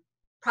them,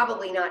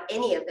 probably not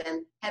any of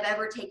them, have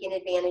ever taken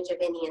advantage of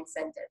any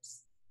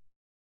incentives.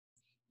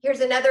 Here's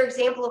another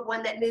example of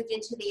one that moved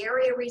into the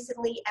area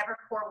recently.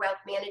 Evercore Wealth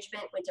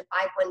Management went to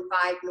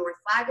 515 North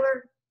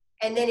Flagler.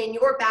 And then in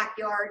your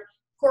backyard,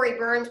 Corey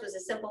Burns was a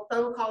simple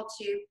phone call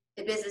to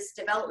the Business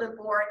Development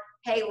Board.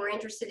 Hey, we're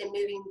interested in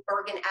moving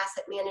Bergen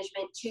Asset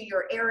Management to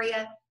your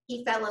area.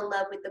 He fell in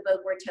love with the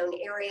Boca Raton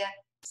area,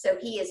 so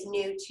he is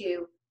new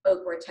to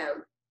Boca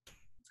Raton.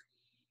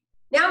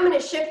 Now I'm going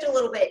to shift a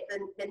little bit.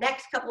 The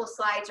next couple of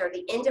slides are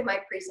the end of my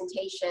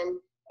presentation,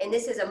 and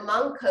this is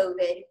among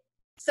COVID.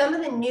 Some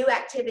of the new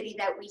activity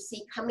that we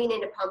see coming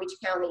into Palm Beach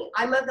County,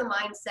 I'm of the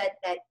mindset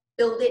that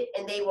build it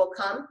and they will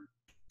come.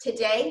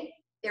 Today,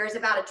 there is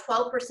about a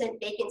 12%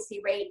 vacancy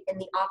rate in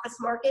the office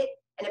market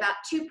and about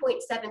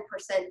 2.7%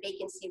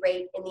 vacancy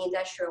rate in the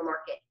industrial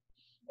market.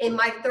 In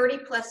my 30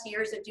 plus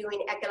years of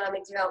doing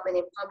economic development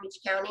in Palm Beach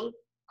County,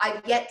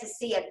 I've yet to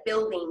see a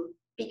building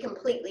be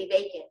completely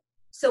vacant.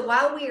 So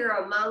while we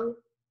are among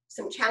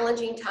some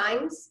challenging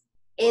times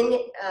in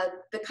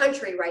the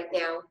country right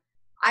now,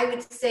 I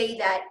would say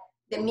that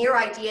the mere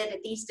idea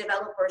that these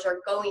developers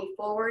are going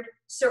forward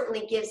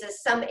certainly gives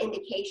us some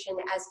indication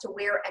as to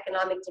where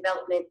economic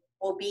development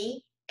will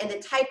be and the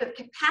type of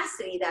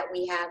capacity that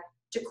we have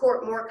to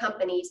court more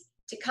companies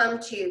to come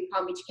to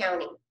Palm Beach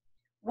County.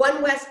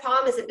 One West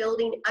Palm is a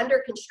building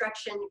under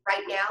construction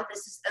right now.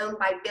 This is owned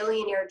by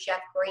billionaire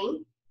Jeff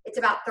Green. It's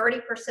about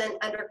 30%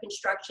 under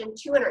construction,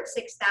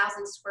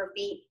 206,000 square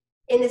feet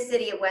in the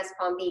city of West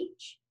Palm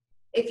Beach.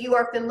 If you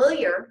are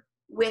familiar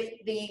with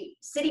the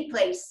City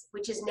Place,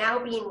 which is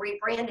now being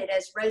rebranded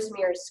as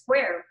Rosemary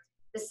Square,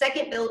 the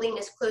second building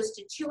is close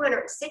to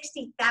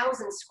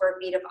 260,000 square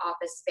feet of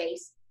office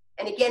space.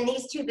 And again,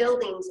 these two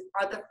buildings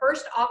are the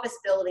first office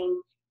building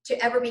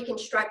to ever be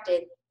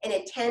constructed in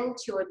a 10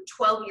 to a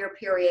 12-year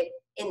period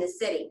in the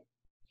city.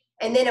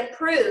 And then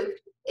approved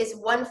is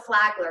one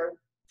Flagler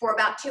for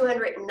about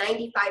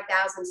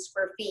 295,000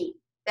 square feet.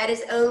 That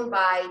is owned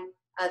by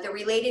the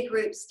related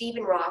group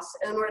Stephen Ross,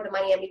 owner of the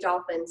Miami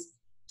Dolphins.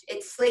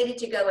 It's slated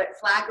to go at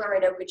Flagler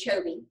and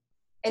Okeechobee.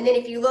 And then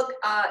if you look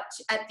at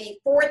the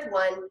fourth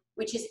one,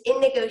 which is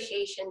in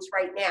negotiations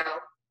right now,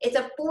 it's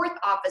a fourth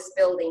office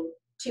building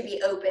to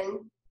be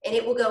open, and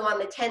it will go on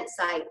the tent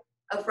site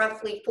of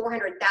roughly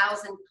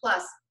 400,000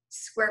 plus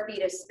square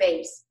feet of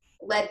space,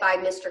 led by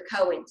Mr.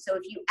 Cohen. So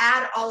if you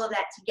add all of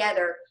that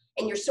together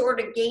and you're sort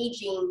of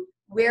gauging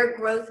where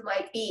growth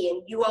might be,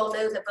 and you all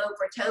know the Boca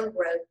Raton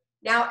growth,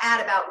 now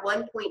add about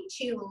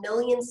 1.2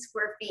 million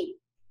square feet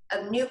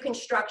of new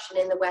construction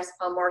in the West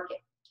Palm market.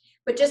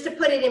 But just to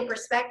put it in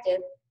perspective,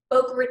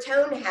 Boca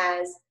Raton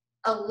has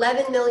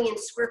 11 million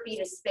square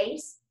feet of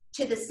space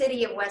to the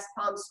city of West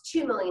Palm's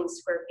 2 million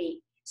square feet.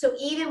 So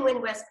even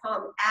when West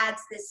Palm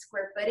adds this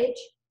square footage,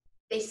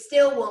 they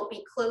still won't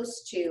be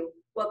close to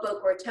what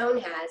Boca Raton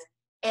has.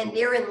 And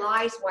therein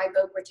lies why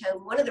Boca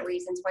Raton, one of the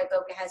reasons why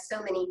Boca has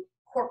so many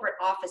corporate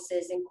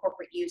offices and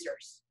corporate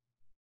users.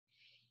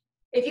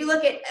 If you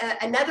look at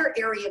another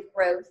area of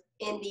growth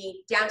in the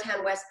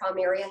downtown West Palm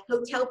area,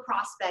 hotel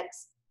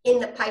prospects in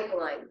the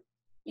pipeline.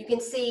 You can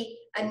see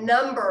a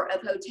number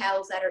of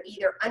hotels that are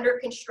either under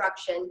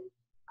construction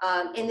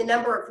in the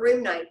number of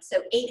room nights.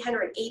 So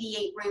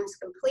 888 rooms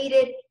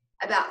completed,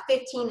 about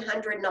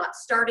 1,500 not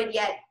started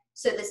yet.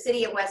 So the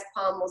city of West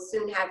Palm will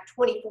soon have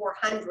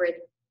 2,400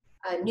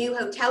 new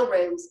hotel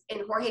rooms.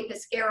 And Jorge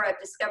Pesquera of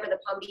Discover the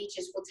Palm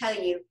Beaches will tell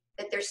you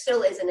that there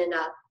still isn't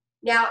enough.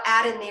 Now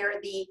add in there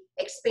the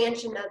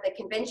expansion of the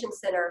convention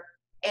center,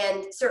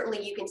 and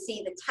certainly you can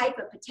see the type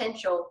of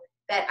potential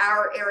that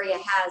our area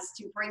has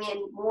to bring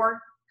in more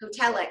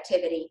hotel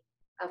activity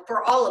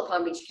for all of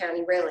Palm Beach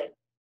County, really.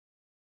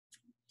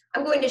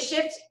 I'm going to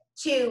shift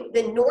to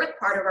the north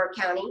part of our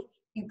county.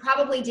 You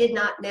probably did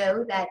not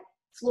know that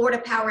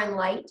Florida Power and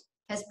Light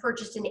has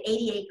purchased an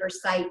 80-acre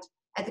site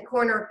at the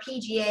corner of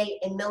PGA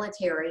and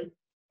Military,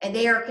 and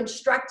they are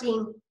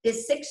constructing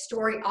this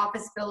 6-story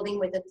office building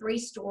with a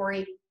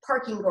 3-story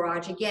parking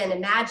garage. Again,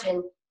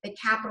 imagine the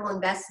capital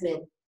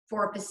investment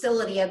for a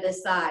facility of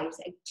this size,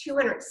 at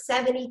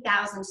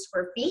 270,000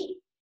 square feet.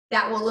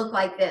 That will look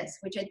like this,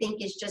 which I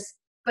think is just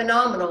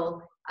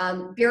phenomenal,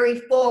 very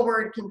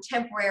forward,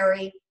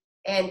 contemporary,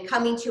 and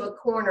coming to a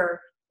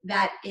corner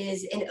that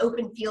is an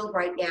open field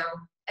right now.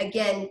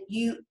 Again,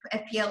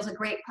 FPL is a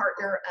great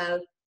partner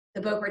of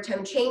the Boca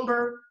Raton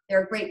Chamber.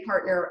 They're a great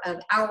partner of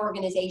our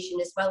organization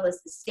as well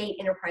as the state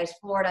Enterprise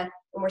Florida.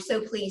 And we're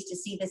so pleased to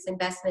see this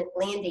investment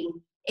landing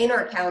in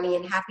our county,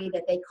 and happy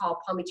that they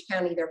call Palm Beach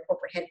County their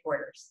corporate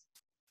headquarters.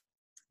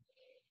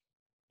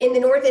 In the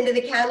north end of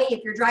the county,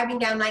 if you're driving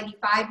down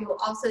 95, you will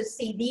also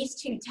see these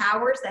two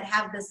towers that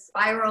have the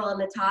spiral on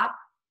the top.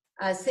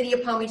 City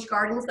of Palm Beach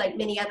Gardens, like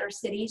many other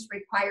cities,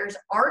 requires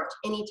art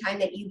anytime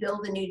that you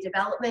build a new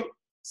development.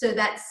 So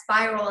that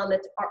spiral on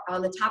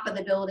the top of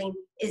the building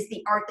is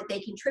the art that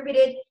they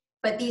contributed.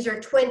 But these are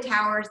twin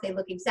towers. They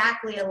look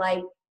exactly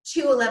alike,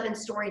 two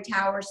 11-story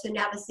towers. So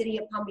now the City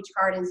of Palm Beach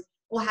Gardens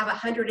will have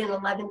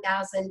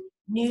 111,000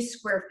 new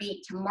square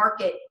feet to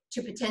market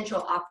to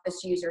potential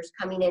office users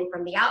coming in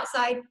from the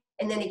outside,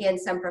 and then again,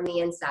 some from the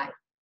inside.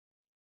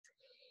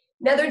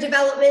 Another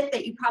development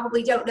that you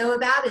probably don't know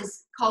about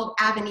is called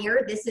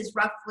Avenir. This is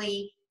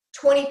roughly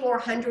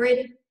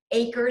 2,400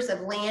 acres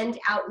of land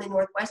out in the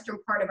northwestern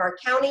part of our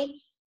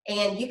county.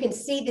 And you can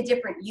see the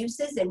different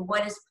uses and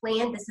what is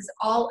planned. This is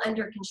all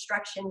under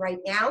construction right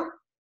now.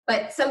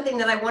 But something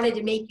that I wanted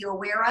to make you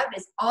aware of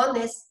is on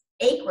this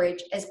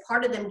acreage, as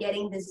part of them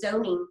getting the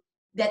zoning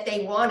that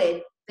they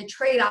wanted, the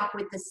trade-off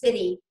with the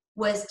city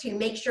was to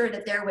make sure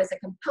that there was a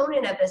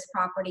component of this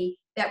property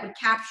that would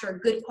capture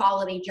good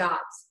quality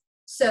jobs.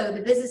 So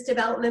the Business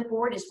Development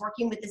Board is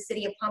working with the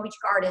city of Palm Beach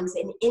Gardens,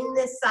 and in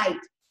this site,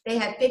 they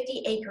have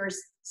 50 acres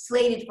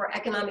slated for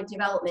economic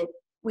development,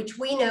 which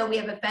we know we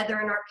have a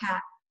feather in our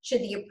cap.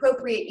 Should the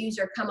appropriate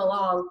user come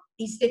along,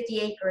 these 50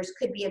 acres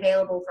could be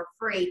available for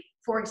free,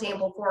 for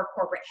example, for a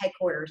corporate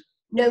headquarters.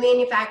 No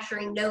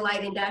manufacturing, no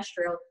light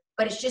industrial,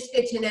 but it's just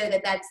good to know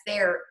that that's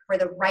there for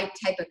the right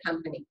type of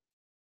company.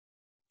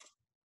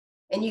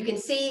 And you can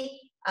see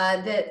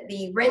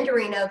the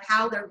rendering of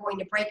how they're going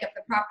to break up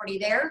the property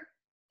there.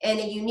 And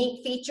a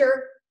unique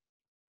feature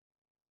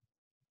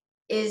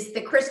is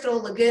the Crystal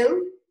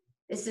Lagoon.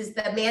 This is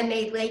the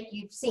man-made lake.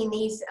 You've seen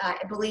these, I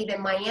believe,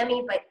 in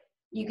Miami, but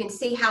you can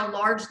see how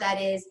large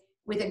that is,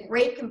 with a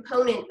great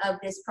component of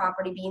this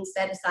property being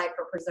set aside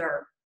for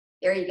preserve.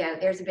 There you go.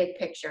 There's a big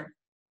picture.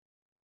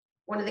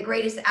 One of the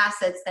greatest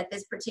assets that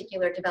this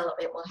particular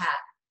development will have.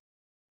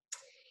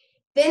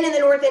 Then in the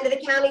north end of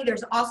the county,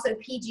 there's also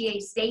PGA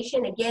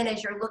Station. Again,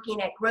 as you're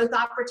looking at growth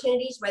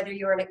opportunities, whether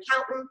you're an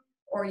accountant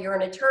or you're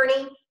an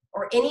attorney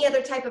or any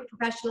other type of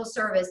professional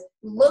service,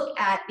 look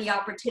at the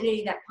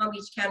opportunity that Palm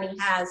Beach County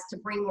has to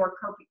bring more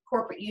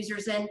corporate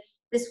users in.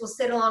 This will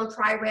sit along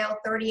Tri-Rail,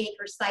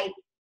 30-acre site,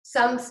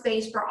 some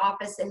space for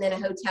office, and then a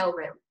hotel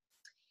room.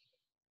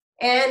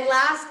 And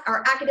last,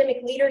 our Academic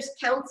Leaders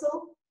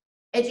Council.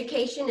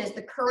 Education is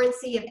the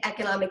currency of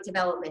economic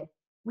development.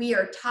 We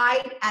are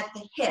tied at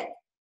the hip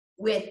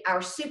with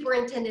our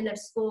superintendent of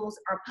schools,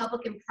 our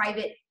public and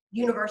private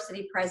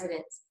university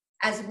presidents,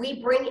 as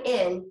we bring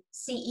in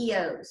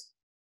CEOs.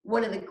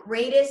 One of the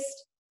greatest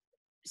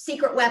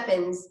secret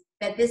weapons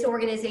that this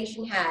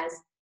organization has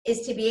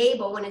is to be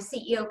able, when a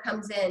CEO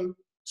comes in,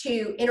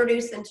 to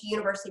introduce them to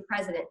university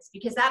presidents,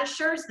 because that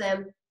assures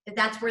them that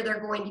that's where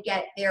they're going to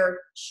get their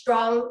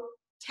strong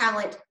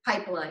talent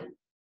pipeline.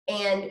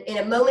 And in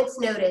a moment's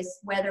notice,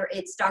 whether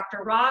it's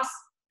Dr. Ross,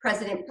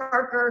 President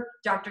Parker,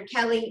 Dr.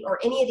 Kelly, or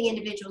any of the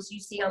individuals you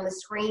see on the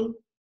screen,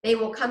 they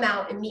will come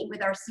out and meet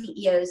with our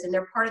CEOs, and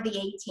they're part of the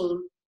A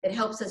team that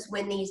helps us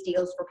win these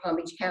deals for Palm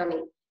Beach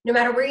County. No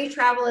matter where you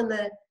travel in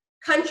the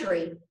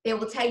country, they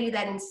will tell you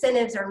that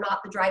incentives are not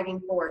the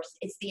driving force.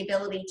 It's the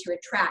ability to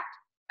attract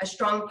a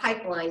strong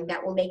pipeline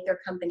that will make their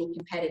company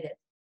competitive.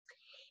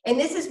 And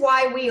this is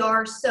why we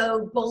are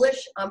so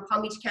bullish on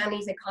Palm Beach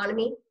County's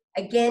economy.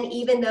 Again,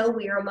 even though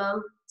we are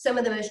among some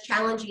of the most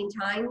challenging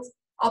times,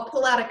 I'll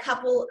pull out a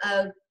couple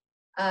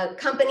of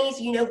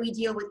companies. You know, we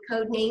deal with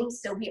code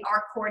names, so we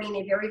are courting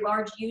a very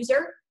large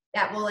user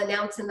that will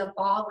announce in the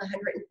fall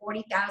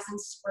 140,000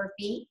 square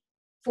feet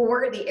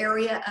for the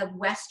area of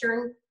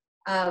Western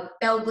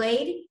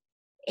Belglade,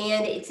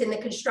 and it's in the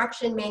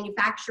construction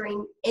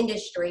manufacturing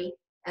industry.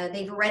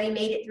 They've already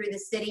made it through the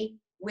city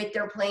with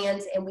their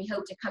plans, and we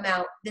hope to come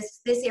out.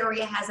 This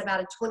area has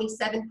about a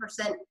 27%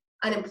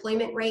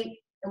 unemployment rate,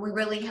 and we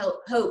really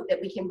hope that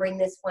we can bring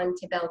this one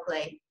to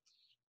Belglade.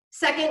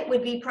 Second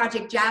would be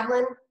Project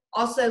Javelin,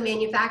 also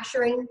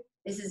manufacturing.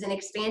 This is an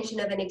expansion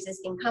of an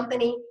existing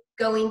company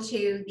going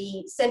to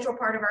the central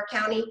part of our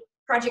county.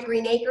 Project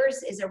Green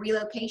Acres is a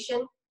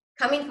relocation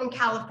coming from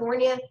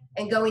California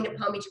and going to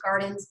Palm Beach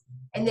Gardens.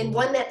 And then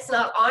one that's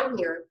not on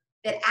here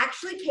that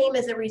actually came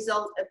as a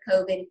result of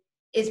COVID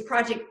is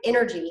Project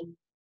Energy,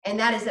 and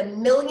that is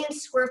 1 million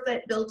square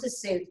foot built to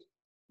suit.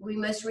 We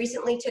most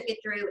recently took it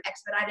through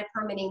expedited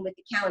permitting with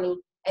the county,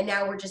 and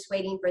now we're just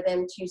waiting for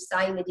them to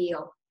sign the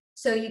deal.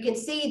 So you can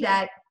see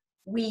that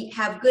we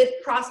have good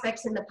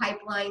prospects in the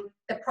pipeline,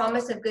 the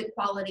promise of good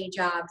quality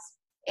jobs.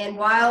 And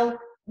while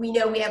we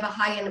know we have a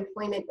high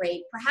unemployment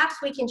rate, perhaps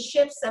we can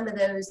shift some of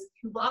those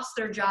who lost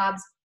their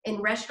jobs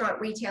in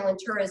restaurant, retail, and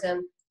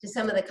tourism to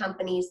some of the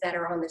companies that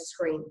are on the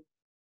screen.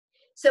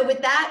 So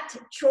with that,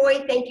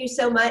 Troy, thank you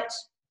so much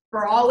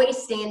for always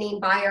standing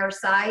by our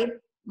side,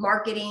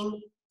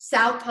 marketing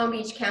South Palm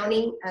Beach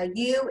County.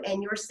 You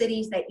and your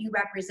cities that you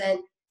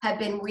represent have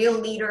been real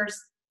leaders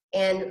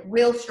and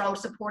real strong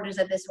supporters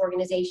of this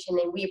organization,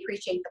 and we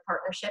appreciate the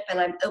partnership, and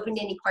I'm open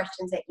to any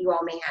questions that you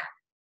all may have.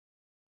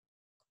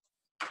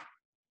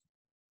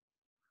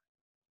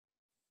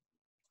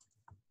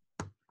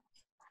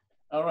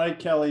 All right,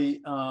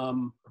 Kelly.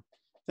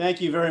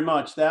 Thank you very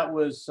much. That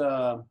was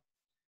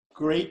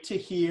great to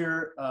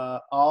hear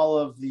all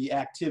of the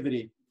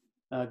activity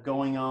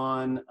going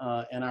on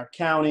in our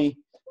county.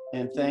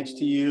 And thanks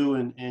to you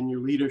and your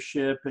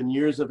leadership and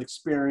years of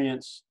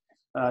experience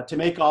to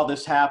make all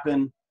this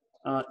happen,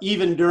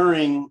 even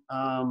during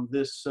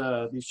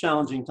these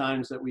challenging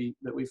times that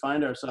we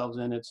find ourselves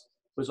in. It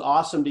was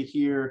awesome to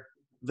hear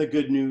the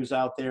good news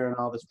out there and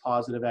all this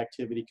positive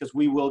activity, because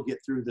we will get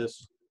through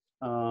this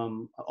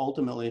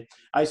ultimately.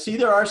 I see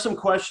there are some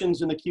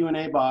questions in the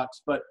Q&A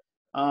box, but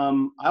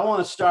I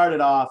want to start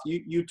it off.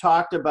 You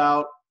talked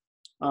about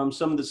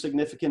some of the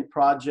significant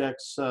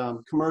projects,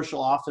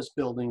 commercial office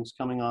buildings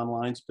coming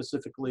online,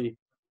 specifically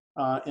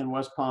in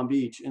West Palm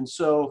Beach. And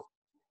so,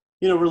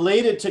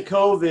 related to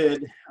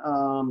COVID,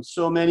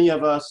 so many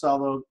of us,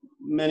 although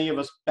many of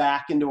us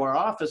back into our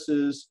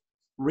offices,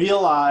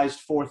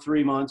 realized for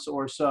 3 months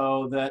or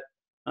so that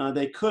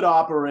they could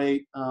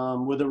operate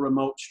with a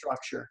remote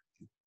structure.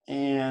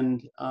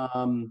 And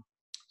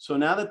so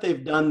now that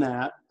they've done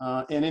that,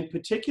 and in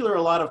particular,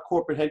 a lot of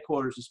corporate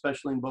headquarters,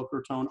 especially in Boca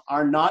Raton,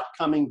 are not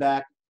coming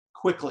back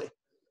quickly.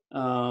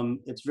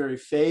 It's very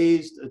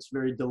phased, it's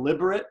very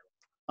deliberate,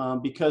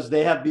 because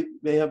they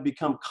have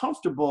become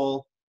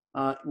comfortable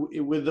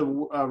with the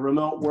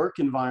remote work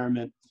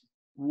environment.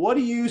 What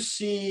do you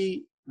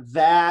see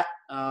that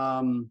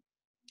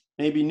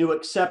maybe new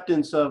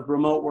acceptance of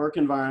remote work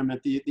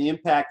environment, the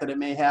impact that it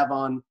may have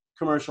on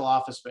commercial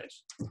office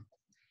space?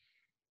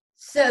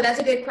 So that's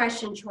a good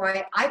question,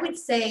 Troy. I would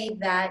say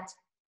that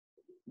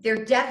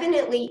there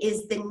definitely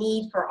is the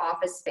need for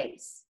office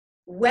space.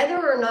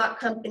 Whether or not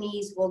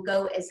companies will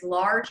go as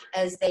large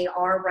as they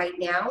are right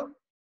now,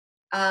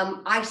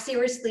 I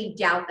seriously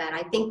doubt that.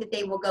 I think that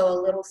they will go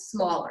a little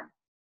smaller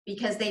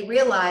because they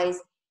realize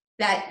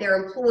that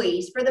their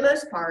employees, for the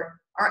most part,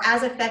 are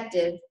as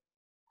effective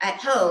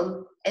at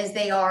home as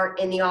they are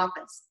in the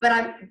office. But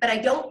I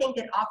don't think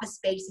that office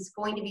space is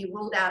going to be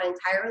ruled out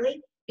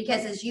entirely,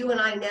 because as you and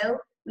I know,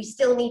 we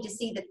still need to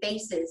see the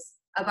faces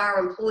of our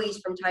employees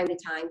from time to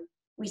time.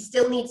 We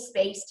still need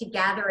space to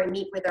gather and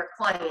meet with our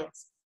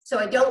clients. So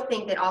I don't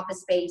think that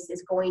office space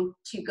is going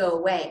to go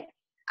away.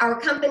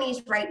 Our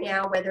companies right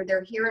now, whether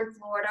they're here in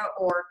Florida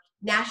or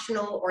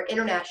national or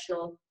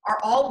international, are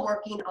all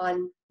working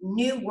on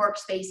new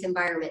workspace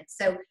environments.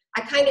 So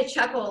I kind of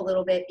chuckle a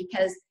little bit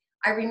because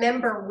I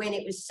remember when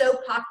it was so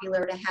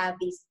popular to have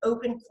these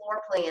open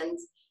floor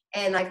plans,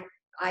 and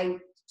I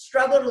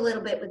struggled a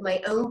little bit with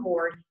my own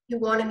board who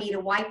wanted me to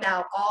wipe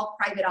out all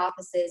private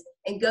offices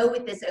and go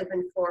with this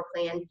open floor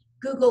plan.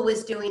 Google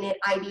was doing it,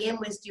 IBM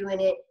was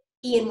doing it,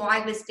 E&Y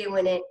was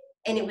doing it,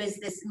 and it was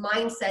this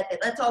mindset that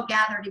let's all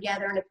gather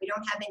together, and if we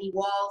don't have any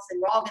walls,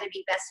 and we're all going to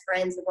be best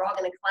friends, and we're all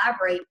going to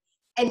collaborate.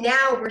 And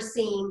now we're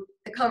seeing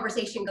the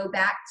conversation go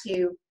back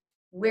to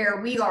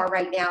where we are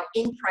right now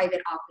in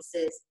private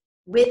offices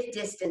with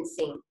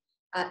distancing.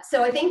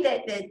 So I think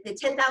that the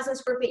 10,000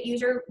 square feet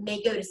user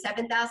may go to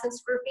 7,000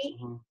 square feet,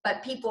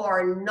 but people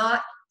are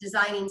not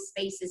designing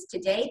spaces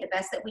today, the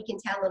best that we can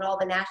tell in all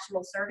the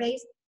national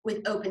surveys,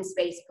 with open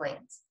space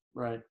plans.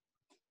 Right.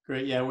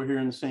 Great. Yeah, we're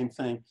hearing the same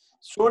thing.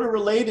 Sort of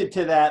related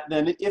to that,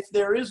 then, if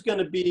there is going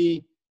to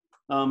be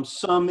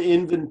some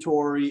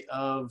inventory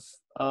of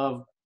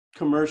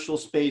commercial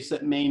space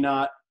that may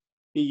not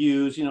be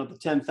used, the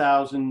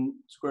 10,000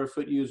 square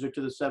foot user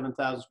to the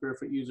 7,000 square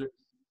foot user,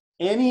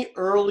 any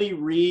early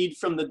read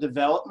from the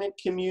development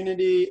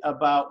community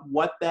about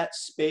what that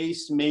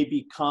space may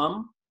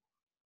become?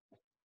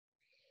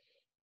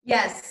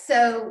 Yes,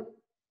 so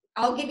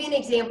I'll give you an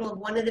example of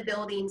one of the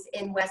buildings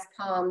in West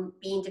Palm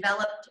being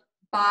developed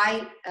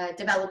by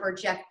developer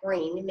Jeff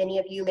Green. Many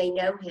of you may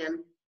know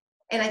him.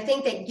 And I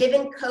think that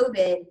given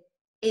COVID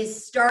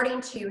is starting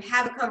to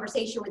have a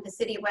conversation with the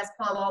city of West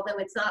Palm, although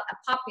it's not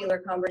a popular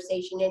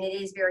conversation and it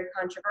is very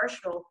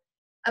controversial,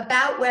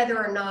 about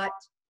whether or not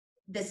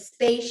the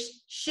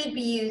space should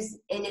be used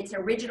in its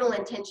original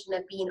intention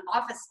of being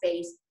office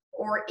space,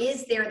 or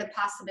is there the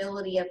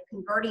possibility of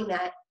converting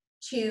that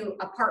to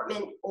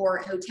apartment or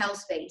hotel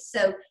space?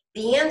 So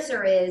the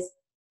answer is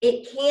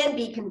it can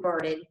be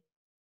converted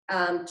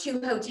to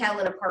hotel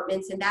and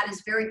apartments, and that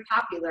is very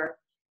popular.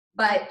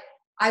 But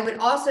I would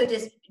also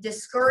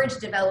discourage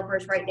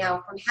developers right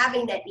now from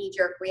having that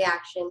knee-jerk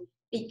reaction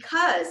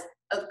because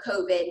of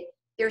COVID.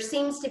 There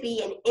seems to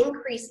be an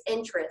increased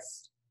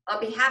interest on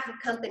behalf of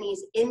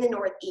companies in the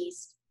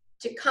Northeast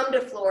to come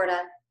to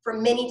Florida for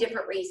many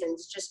different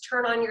reasons. Just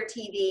turn on your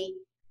TV.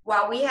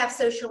 While we have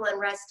social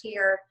unrest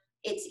here,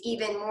 it's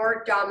even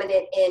more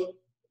dominant in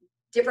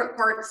different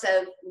parts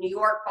of New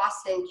York,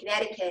 Boston,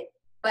 Connecticut.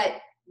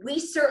 But we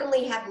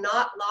certainly have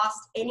not lost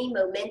any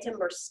momentum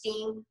or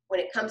steam when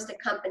it comes to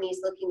companies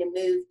looking to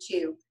move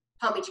to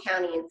Palm Beach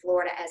County and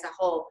Florida as a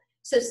whole.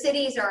 So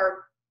cities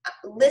are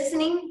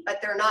listening, but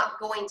they're not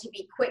going to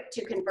be quick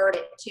to convert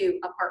it to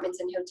apartments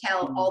and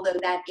hotel, although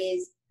that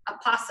is a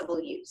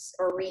possible use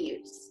or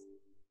reuse.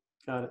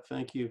 Got it.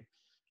 Thank you.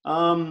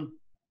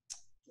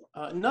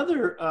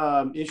 Another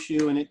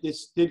issue, and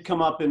this did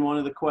come up in one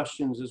of the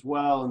questions as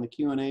well in the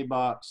Q&A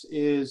box,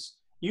 is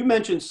you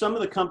mentioned some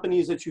of the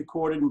companies that you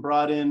courted and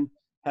brought in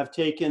have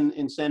taken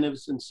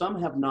incentives and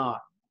some have not.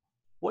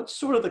 What's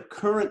sort of the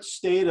current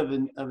state of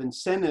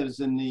incentives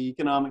in the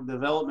economic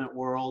development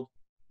world,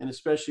 and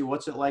especially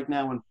what's it like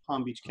now in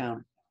Palm Beach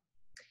County?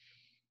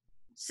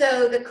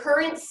 So the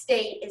current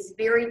state is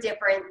very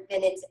different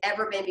than it's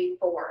ever been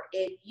before.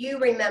 If you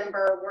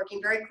remember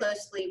working very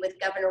closely with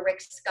Governor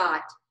Rick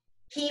Scott,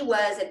 he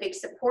was a big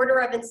supporter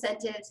of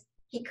incentives.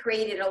 He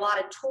created a lot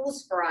of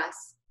tools for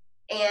us.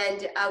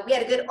 And we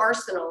had a good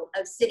arsenal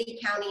of city,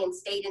 county, and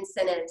state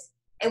incentives.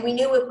 And we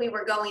knew if we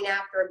were going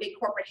after a big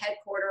corporate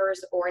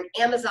headquarters or an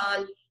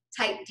Amazon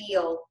type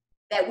deal,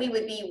 that we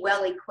would be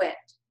well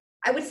equipped.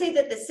 I would say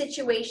that the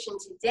situation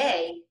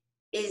today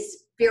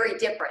is very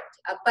different,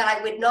 but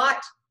I would not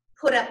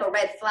put up a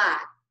red flag.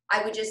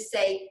 I would just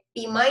say,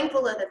 be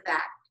mindful of the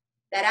fact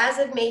that as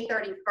of May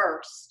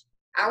 31st,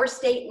 our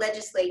state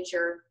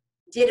legislature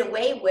did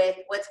away with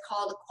what's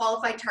called a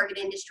qualified target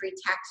industry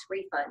tax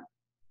refund.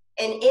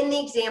 And in the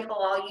example,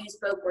 I'll use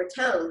Boca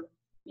Raton.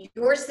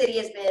 Your city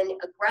has been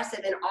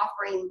aggressive in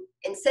offering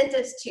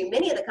incentives to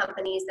many of the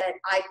companies that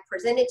I've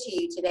presented to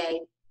you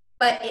today,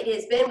 but it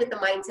has been with the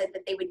mindset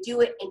that they would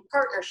do it in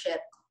partnership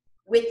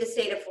with the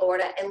state of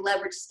Florida and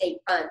leverage state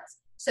funds.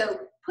 So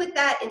put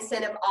that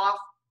incentive off.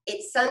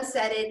 It's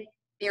sunsetted.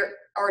 There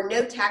are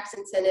no tax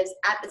incentives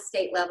at the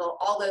state level,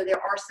 although there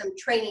are some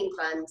training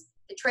funds.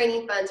 The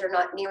training funds are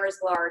not near as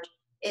large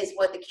as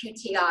what the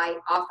QTI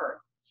offered.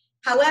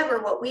 However,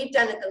 what we've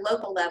done at the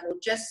local level,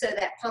 just so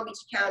that Palm Beach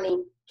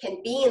County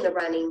can be in the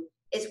running,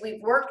 is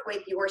we've worked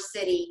with your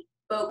city,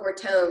 Boca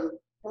Raton,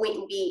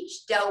 Boynton Beach,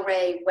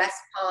 Delray,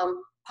 West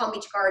Palm, Palm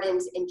Beach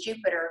Gardens, and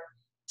Jupiter,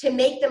 to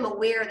make them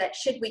aware that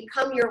should we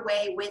come your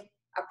way with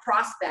a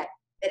prospect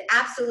that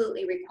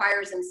absolutely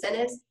requires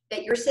incentives,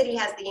 that your city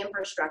has the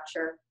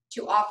infrastructure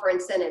to offer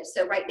incentives.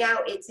 So right now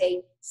it's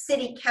a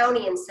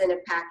city-county incentive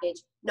package,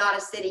 not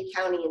a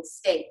city-county and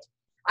state.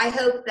 I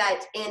hope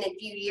that in a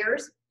few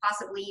years,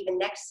 possibly even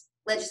next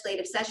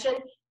legislative session,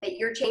 that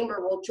your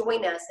chamber will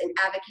join us in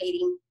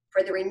advocating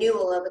for the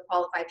renewal of the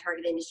Qualified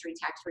Target Industry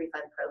Tax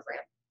Refund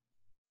Program.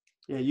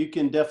 Yeah, you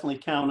can definitely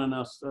count on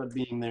us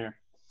being there.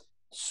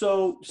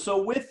 So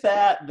with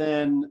that,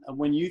 then,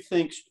 when you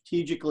think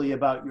strategically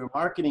about your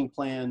marketing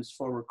plans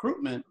for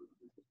recruitment,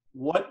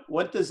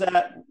 what does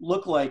that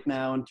look like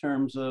now in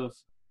terms of,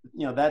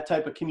 you know, that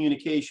type of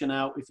communication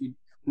out, if you,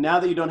 now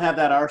that you don't have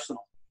that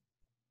arsenal?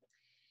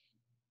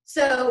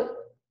 So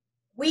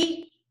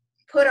we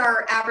put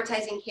our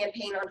advertising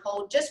campaign on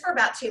hold just for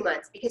about 2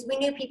 months because we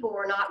knew people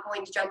were not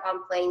going to jump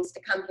on planes to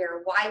come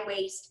here. Why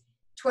waste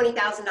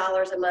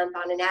 $20,000 a month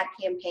on an ad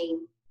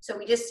campaign? So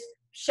we just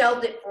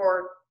shelved it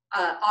for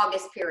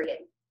August period.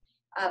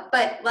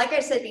 But like I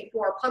said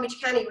before, Palm Beach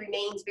County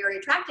remains very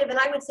attractive, and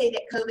I would say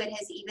that COVID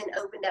has even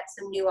opened up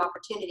some new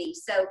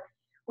opportunities. So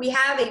we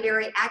have a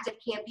very active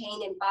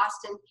campaign in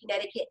Boston,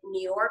 Connecticut, and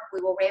New York.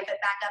 We will ramp it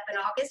back up in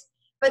August.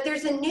 But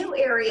there's a new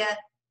area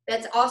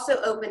that's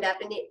also opened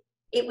up, and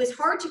it was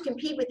hard to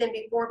compete with them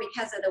before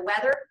because of the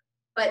weather,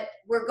 but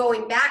we're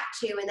going back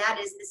to, and that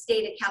is the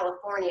state of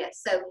California.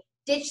 So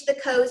ditch the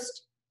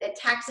coast that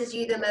taxes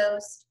you the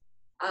most.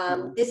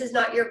 This is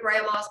not your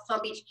grandma's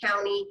Palm Beach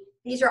County.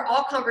 These are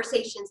all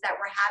conversations that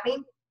we're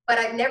having, but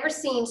I've never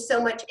seen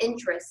so much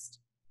interest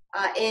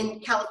in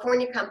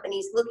California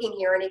companies looking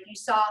here. And if you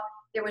saw,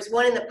 there was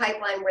one in the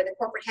pipeline where the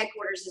corporate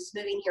headquarters is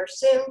moving here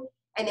soon.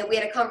 And then we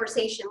had a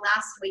conversation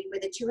last week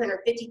with a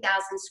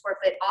 250,000 square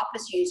foot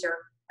office user,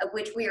 of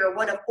which we are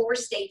one of 4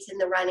 states in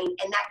the running,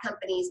 and that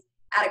company's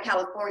out of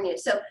California.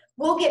 So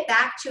we'll get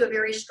back to a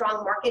very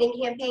strong marketing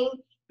campaign.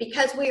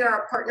 Because we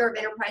are a partner of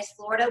Enterprise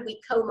Florida, we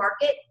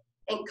co-market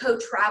and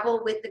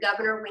co-travel with the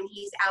governor when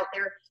he's out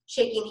there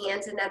shaking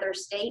hands in other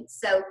states.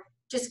 So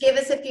just give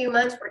us a few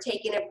months. We're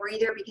taking a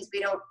breather because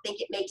we don't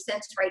think it makes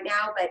sense right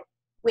now, but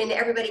when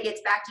everybody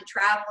gets back to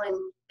travel and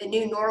the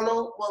new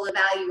normal, we'll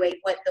evaluate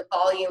what the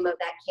volume of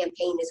that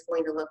campaign is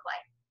going to look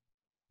like.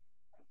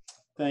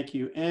 Thank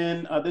you.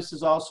 And this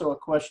is also a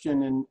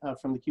question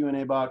from the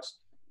Q&A box.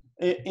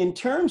 In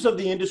terms of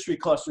the industry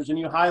clusters, and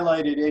you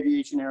highlighted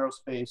aviation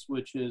aerospace,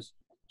 which is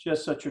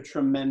just such a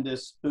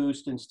tremendous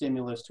boost and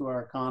stimulus to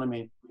our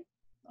economy.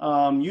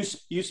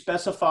 You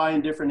specify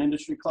in different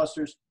industry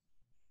clusters.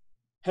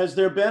 Has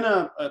there been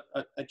a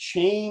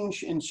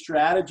change in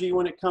strategy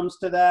when it comes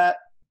to that,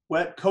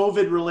 what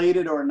COVID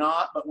related or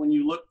not, but when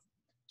you look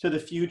to the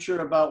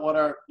future about what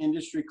our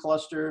industry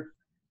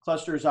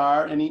clusters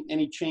are,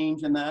 any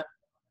change in that?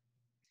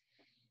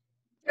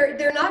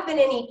 There have not been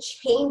any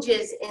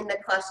changes in the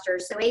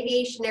clusters. So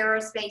aviation,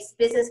 aerospace,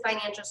 business,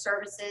 financial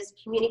services,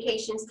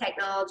 communications,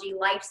 technology,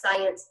 life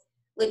science,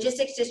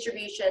 logistics,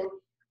 distribution.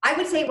 I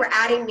would say we're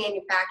adding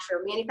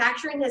manufacturing.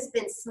 Manufacturing has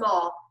been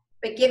small,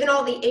 but given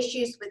all the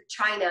issues with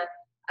China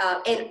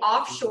and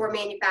offshore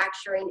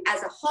manufacturing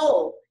as a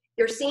whole,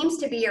 there seems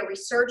to be a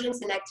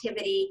resurgence in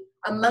activity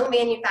among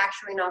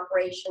manufacturing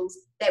operations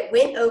that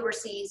went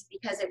overseas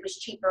because it was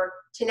cheaper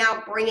to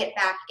now bring it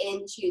back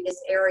into this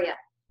area.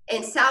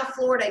 In South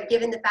Florida,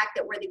 given the fact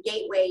that we're the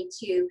gateway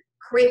to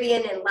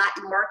Caribbean and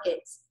Latin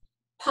markets,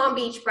 Palm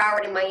Beach,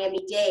 Broward, and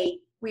Miami-Dade,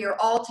 we are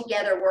all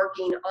together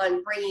working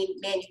on bringing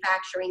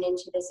manufacturing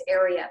into this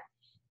area.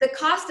 The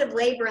cost of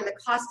labor and the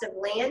cost of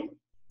land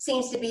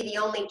seems to be the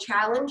only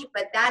challenge,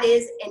 but that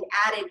is an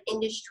added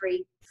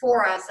industry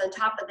for us on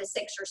top of the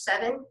 6 or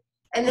 7.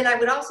 And then I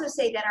would also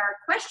say that our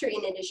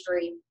equestrian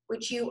industry,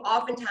 which you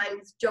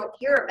oftentimes don't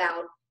hear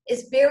about,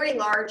 is very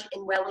large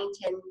in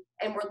Wellington,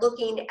 and we're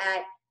looking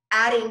at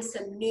adding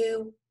some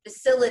new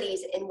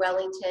facilities in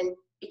Wellington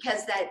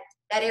because that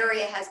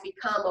area has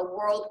become a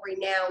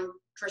world-renowned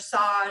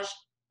dressage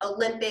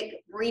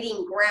Olympic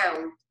breeding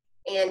ground.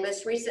 And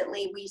most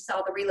recently, we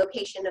saw the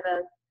relocation of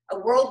a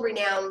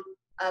world-renowned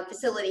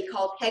facility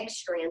called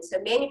Hegstrand. So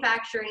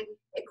manufacturing,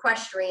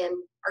 equestrian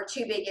are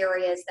two big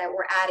areas that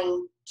we're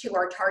adding to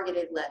our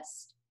targeted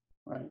list.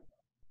 Right.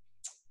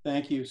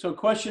 Thank you. So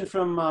question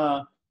from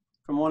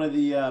one of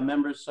the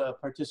members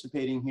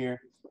participating here.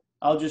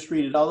 I'll just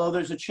read it. Although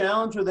there's a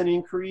challenge with an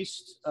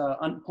increased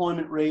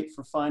unemployment rate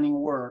for finding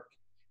work,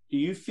 do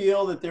you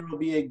feel that there will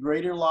be a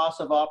greater loss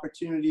of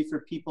opportunity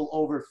for people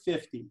over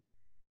 50?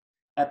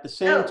 At the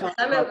same time,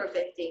 I'm over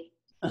 50.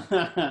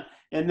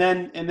 and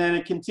then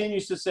it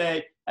continues to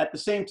say, at the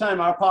same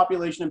time, our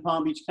population in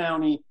Palm Beach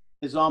County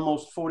is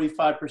almost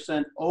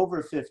 45%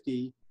 over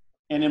 50,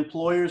 and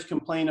employers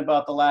complain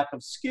about the lack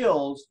of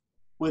skills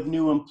with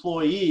new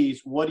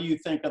employees. What do you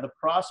think are the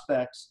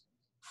prospects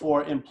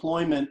for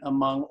employment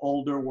among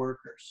older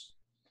workers?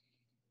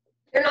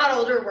 They're not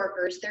older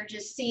workers, they're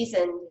just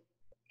seasoned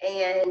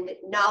and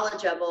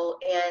knowledgeable.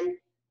 And,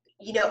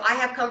 you know, I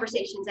have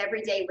conversations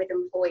every day with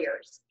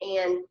employers,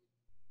 and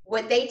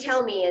what they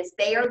tell me is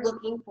they are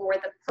looking for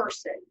the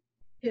person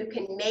who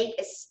can make,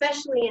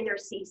 especially in their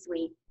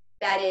C-suite,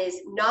 that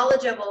is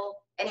knowledgeable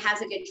and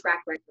has a good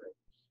track record.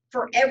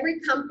 For every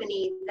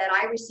company that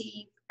I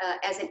receive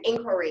as an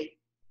inquiry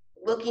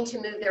looking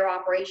to move their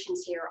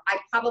operations here, I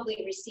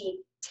probably receive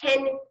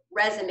 10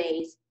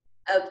 resumes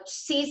of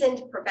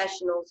seasoned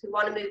professionals who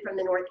want to move from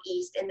the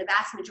Northeast, and the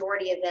vast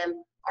majority of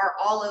them are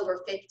all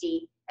over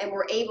 50, and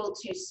we're able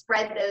to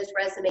spread those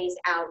resumes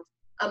out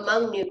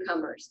among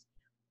newcomers.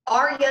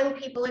 Are young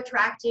people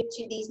attractive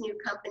to these new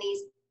companies?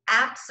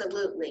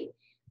 Absolutely.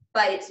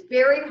 But it's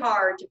very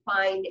hard to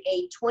find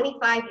a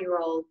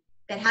 25-year-old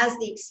that has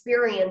the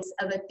experience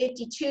of a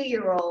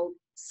 52-year-old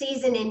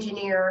seasoned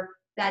engineer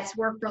that's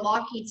worked for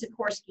Lockheed,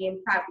 Sikorsky,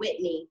 and Pratt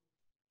Whitney.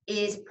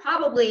 Is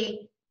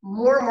probably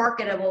more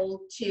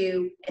marketable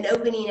to an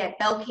opening at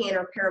Belcan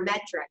or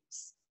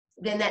Parametrics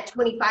than that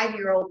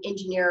 25-year-old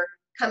engineer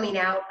coming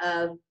out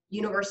of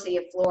University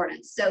of Florida.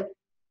 So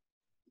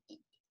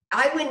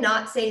I would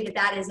not say that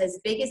that is as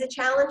big as a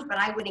challenge, but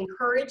I would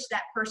encourage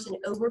that person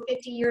over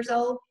 50 years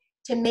old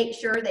to make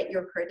sure that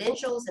your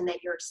credentials and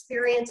that your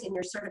experience and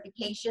your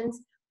certifications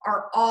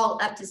are all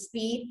up to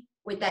speed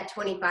with that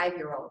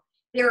 25-year-old.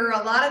 There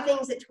are a lot of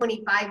things that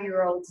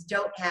 25-year-olds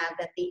don't have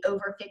that the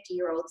over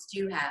 50-year-olds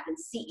do have, and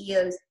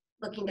CEOs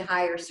looking to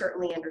hire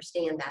certainly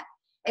understand that.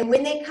 And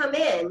when they come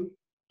in,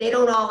 they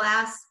don't all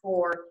ask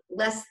for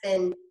less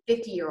than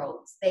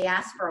 50-year-olds. They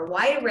ask for a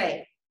wide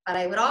array, but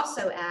I would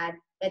also add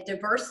that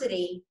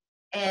diversity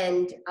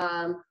and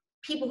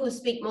people who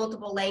speak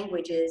multiple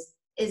languages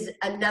is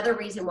another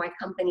reason why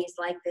companies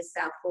like this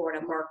South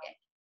Florida market.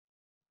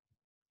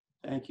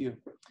 Thank you.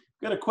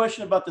 I've got a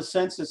question about the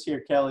census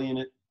here, Kelly, and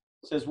it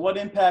says, what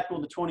impact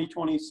will the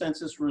 2020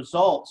 census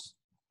results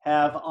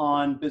have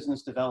on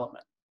business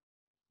development?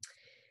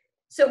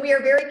 So we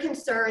are very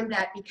concerned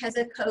that because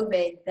of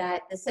COVID,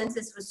 that the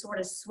census was sort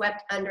of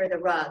swept under the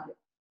rug.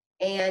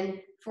 And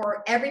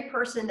for every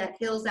person that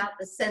fills out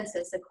the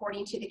census,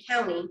 according to the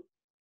county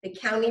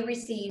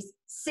receives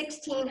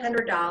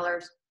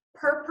 $1,600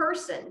 per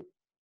person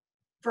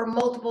for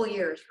multiple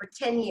years, for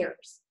 10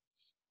 years.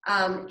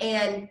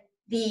 And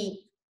the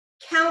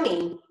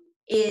county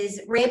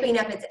is ramping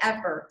up its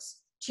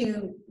efforts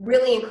to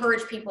really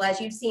encourage people, as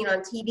you've seen on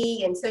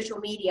TV and social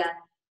media,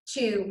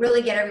 to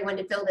really get everyone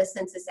to fill this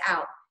census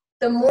out.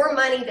 The more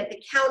money that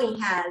the county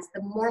has,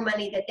 the more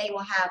money that they will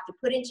have to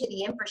put into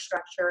the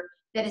infrastructure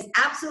that is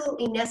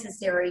absolutely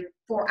necessary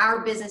for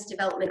our business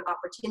development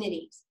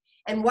opportunities.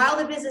 And while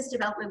the Business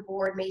Development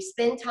Board may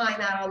spend time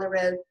out on the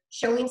road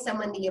showing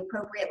someone the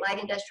appropriate light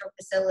industrial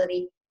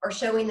facility or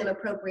showing them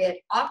appropriate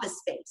office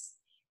space,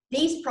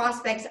 these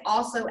prospects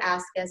also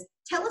ask us,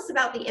 tell us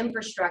about the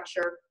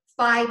infrastructure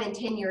 5 and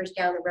 10 years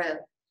down the road.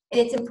 And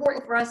it's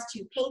important for us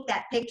to paint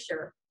that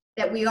picture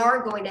that we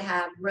are going to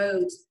have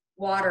roads,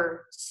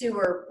 water,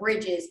 sewer,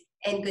 bridges,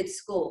 and good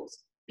schools,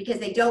 because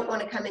they don't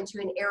want to come into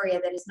an area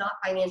that is not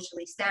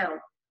financially sound.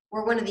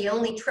 We're one of the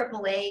only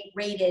AAA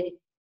rated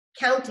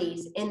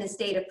counties in the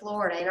state of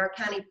Florida, and our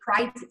county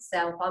prides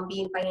itself on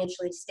being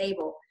financially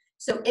stable.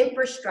 So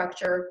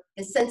infrastructure,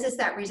 the census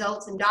that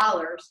results in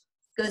dollars,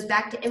 goes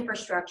back to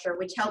infrastructure,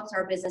 which helps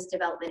our business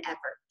development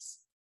efforts.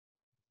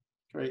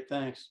 Great,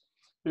 thanks.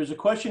 There's a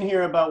question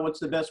here about what's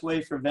the best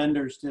way for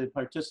vendors to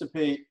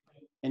participate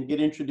and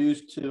get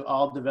introduced to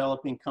all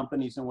developing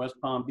companies in West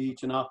Palm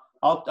Beach. And I'll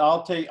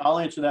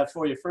answer that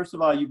for you. First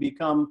of all, you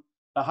become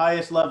the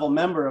highest level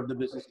member of the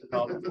Business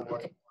Development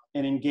Board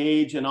and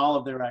engage in all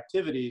of their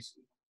activities.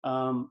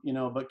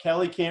 But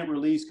Kelly can't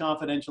release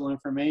confidential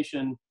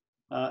information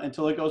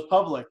until it goes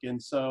public.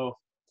 And so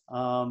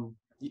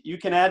you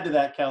can add to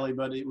that, Kelly,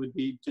 but it would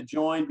be to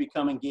join,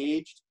 become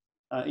engaged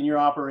in your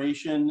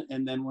operation,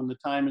 and then when the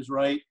time is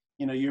right,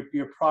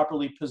 you're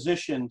properly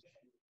positioned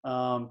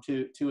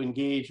to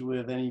engage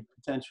with any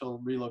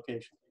potential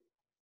relocation.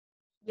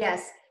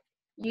 Yes,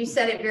 you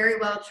said it very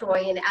well,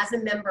 Troy. And as a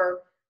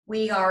member,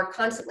 we are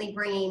constantly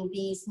bringing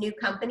these new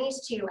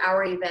companies to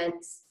our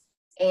events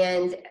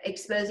and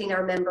exposing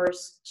our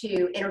members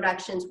to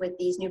introductions with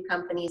these new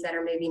companies that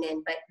are moving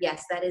in. But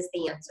yes, that is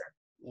the answer.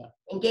 Yeah.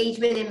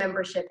 Engagement and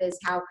membership is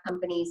how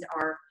companies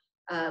are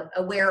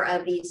aware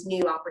of these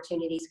new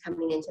opportunities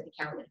coming into the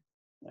county.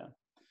 Yeah.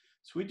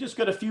 So we just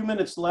got a few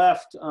minutes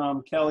left.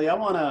 Kelly, I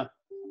want to,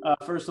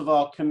 first of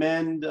all,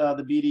 commend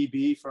the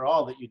BDB for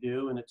all that you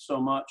do, and it's so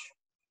much.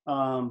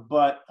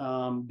 But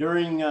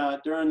during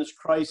this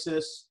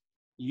crisis,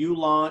 you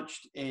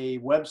launched a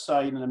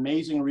website, an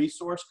amazing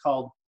resource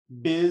called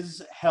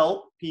Biz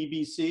Help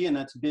PBC, and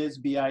that's Biz,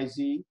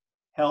 B-I-Z,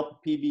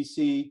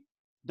 helppbc.com,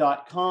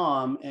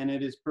 and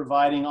it is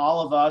providing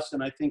all of us,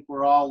 and I think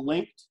we're all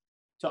linked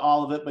to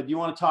all of it, but do you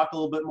want to talk a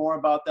little bit more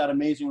about that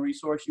amazing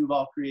resource you've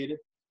all created?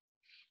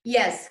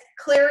 Yes,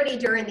 clarity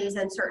during these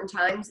uncertain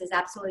times is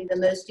absolutely the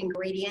most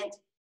ingredient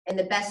and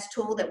the best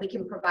tool that we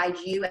can provide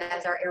you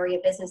as our area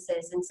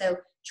businesses. And so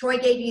Troy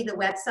gave you the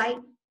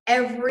website.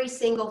 Every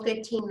single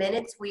 15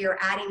 minutes, we are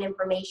adding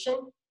information.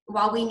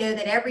 While we know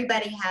that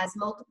everybody has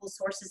multiple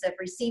sources of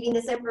receiving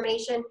this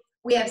information,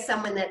 we have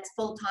someone that's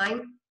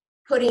full-time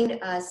putting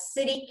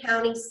city,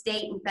 county,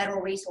 state, and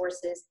federal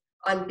resources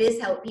on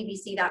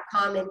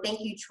bizhelppbc.com. And thank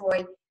you,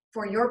 Troy,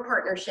 for your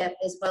partnership,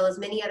 as well as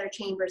many other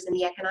chambers in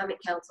the Economic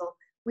Council.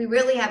 We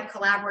really have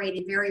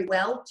collaborated very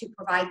well to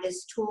provide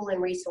this tool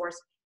and resource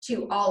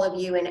to all of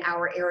you in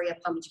our area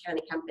Palm Beach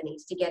County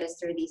companies to get us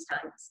through these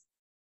times.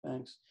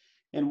 Thanks.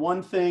 And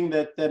one thing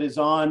that is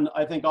on,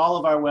 I think, all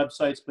of our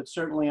websites, but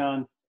certainly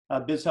on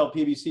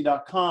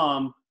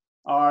bizhelppbc.com,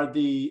 are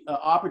the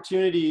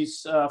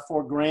opportunities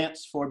for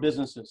grants for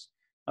businesses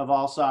of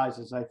all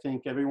sizes. I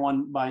think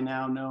everyone by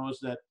now knows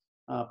that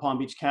Palm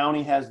Beach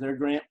County has their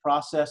grant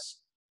process.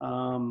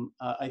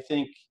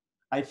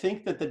 I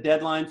think that the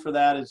deadline for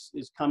that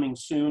is coming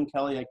soon.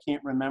 Kelly, I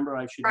can't remember.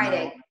 I should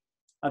Friday.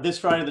 know. This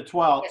Friday the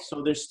 12th. Yes.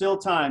 So there's still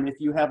time. If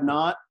you have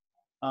not,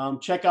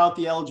 check out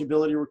the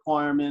eligibility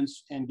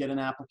requirements and get an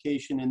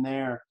application in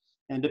there.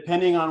 And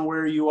depending on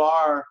where you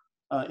are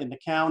in the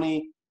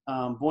county,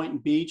 Boynton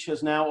Beach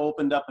has now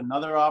opened up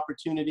another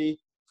opportunity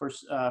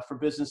for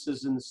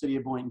businesses in the city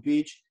of Boynton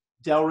Beach.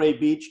 Delray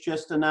Beach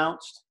just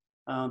announced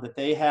that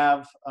they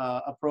have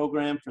a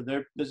program for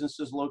their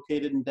businesses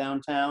located in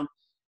downtown.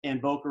 And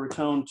Boca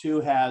Raton too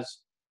has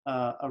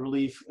a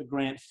relief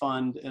grant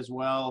fund as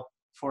well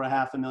for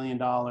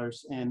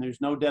 $500,000, and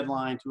there's no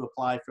deadline to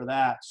apply for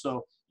that.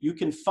 So you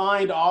can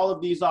find all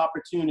of these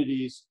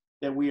opportunities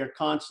that we are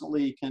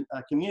constantly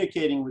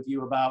communicating with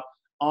you about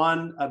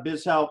on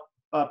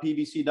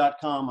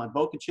bizhelppbc.com, on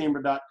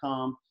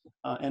bocachamber.com,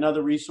 and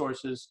other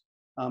resources.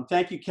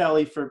 Thank you,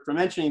 Kelly, for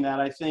mentioning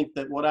that. I think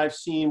that what I've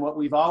seen, what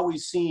we've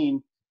always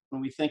seen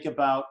when we think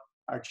about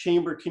our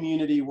chamber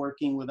community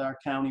working with our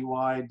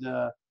countywide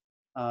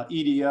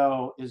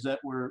EDO is that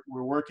we're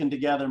working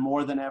together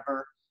more than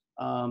ever.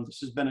 This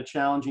has been a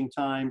challenging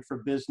time for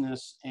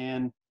business,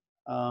 and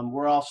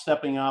we're all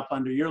stepping up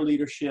under your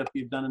leadership.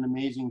 You've done an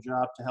amazing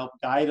job to help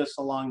guide us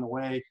along the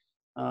way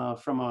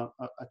from a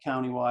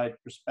countywide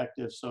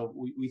perspective. So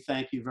we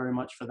thank you very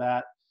much for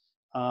that.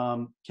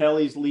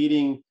 Kelly's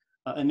leading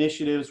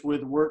initiatives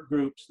with work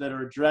groups that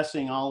are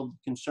addressing all of the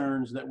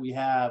concerns that we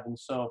have. And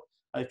so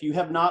if you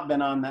have not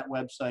been on that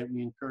website,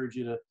 we encourage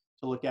you to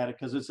look at it,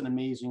 because it's an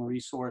amazing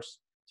resource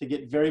to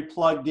get very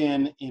plugged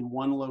in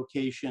one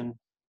location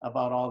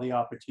about all the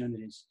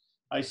opportunities.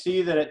 I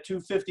see that at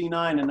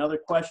 2:59, another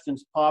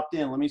question's popped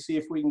in. Let me see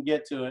if we can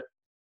get to it.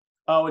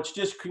 Oh, it's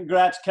just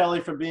congrats,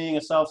 Kelly, for being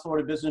a South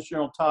Florida Business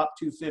Journal top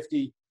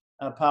 250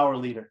 power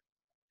leader.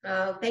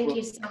 Oh, thank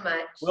you so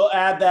much. We'll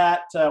add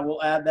that.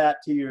 We'll add that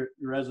to your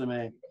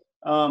resume.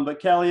 But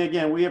Kelly,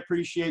 again, we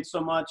appreciate so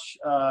much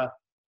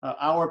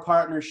our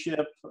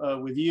partnership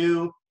with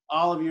you,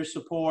 all of your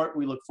support.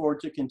 We look forward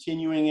to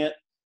continuing it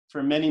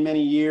for many,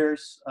 many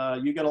years.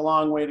 You got a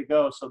long way to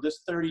go. So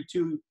this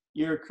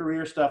 32-year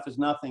career stuff is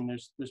nothing.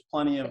 There's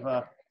plenty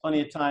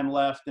of time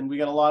left, and we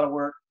got a lot of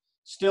work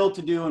still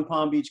to do in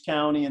Palm Beach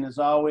County. And as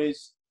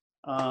always,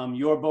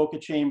 your Boca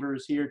Chamber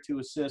is here to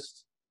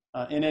assist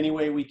in any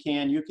way we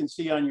can. You can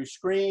see on your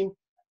screen,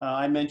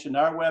 I mentioned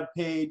our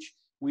webpage.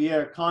 We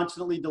are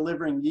constantly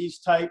delivering these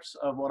types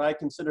of what I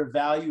consider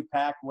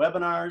value-packed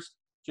webinars,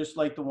 just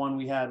like the one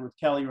we had with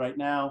Kelly right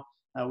now.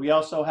 We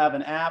also have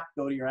an app.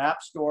 Go to your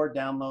app store,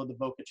 download the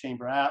Boca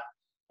Chamber app.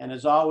 And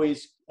as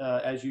always,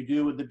 as you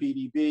do with the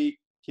BDB,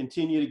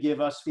 continue to give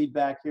us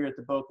feedback here at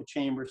the Boca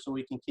Chamber so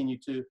we continue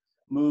to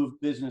move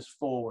business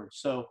forward.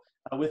 So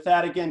with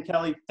that, again,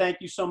 Kelly, thank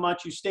you so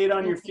much. You stayed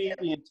on your feet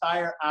the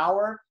entire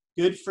hour.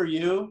 Good for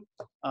you.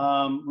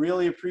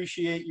 Really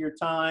appreciate your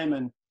time,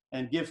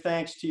 and give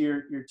thanks to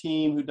your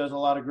team who does a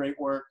lot of great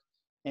work.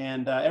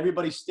 And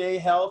everybody stay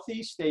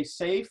healthy, stay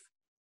safe.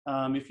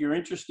 If you're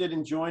interested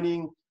in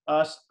joining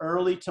us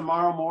early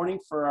tomorrow morning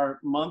for our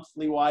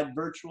monthly wide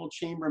virtual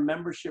chamber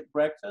membership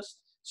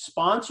breakfast,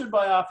 sponsored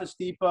by Office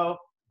Depot,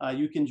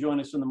 you can join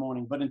us in the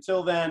morning. But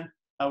until then,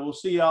 we'll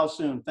see you all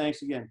soon.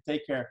 Thanks again.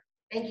 Take care.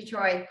 Thank you,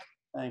 Troy.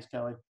 Thanks,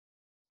 Kelly.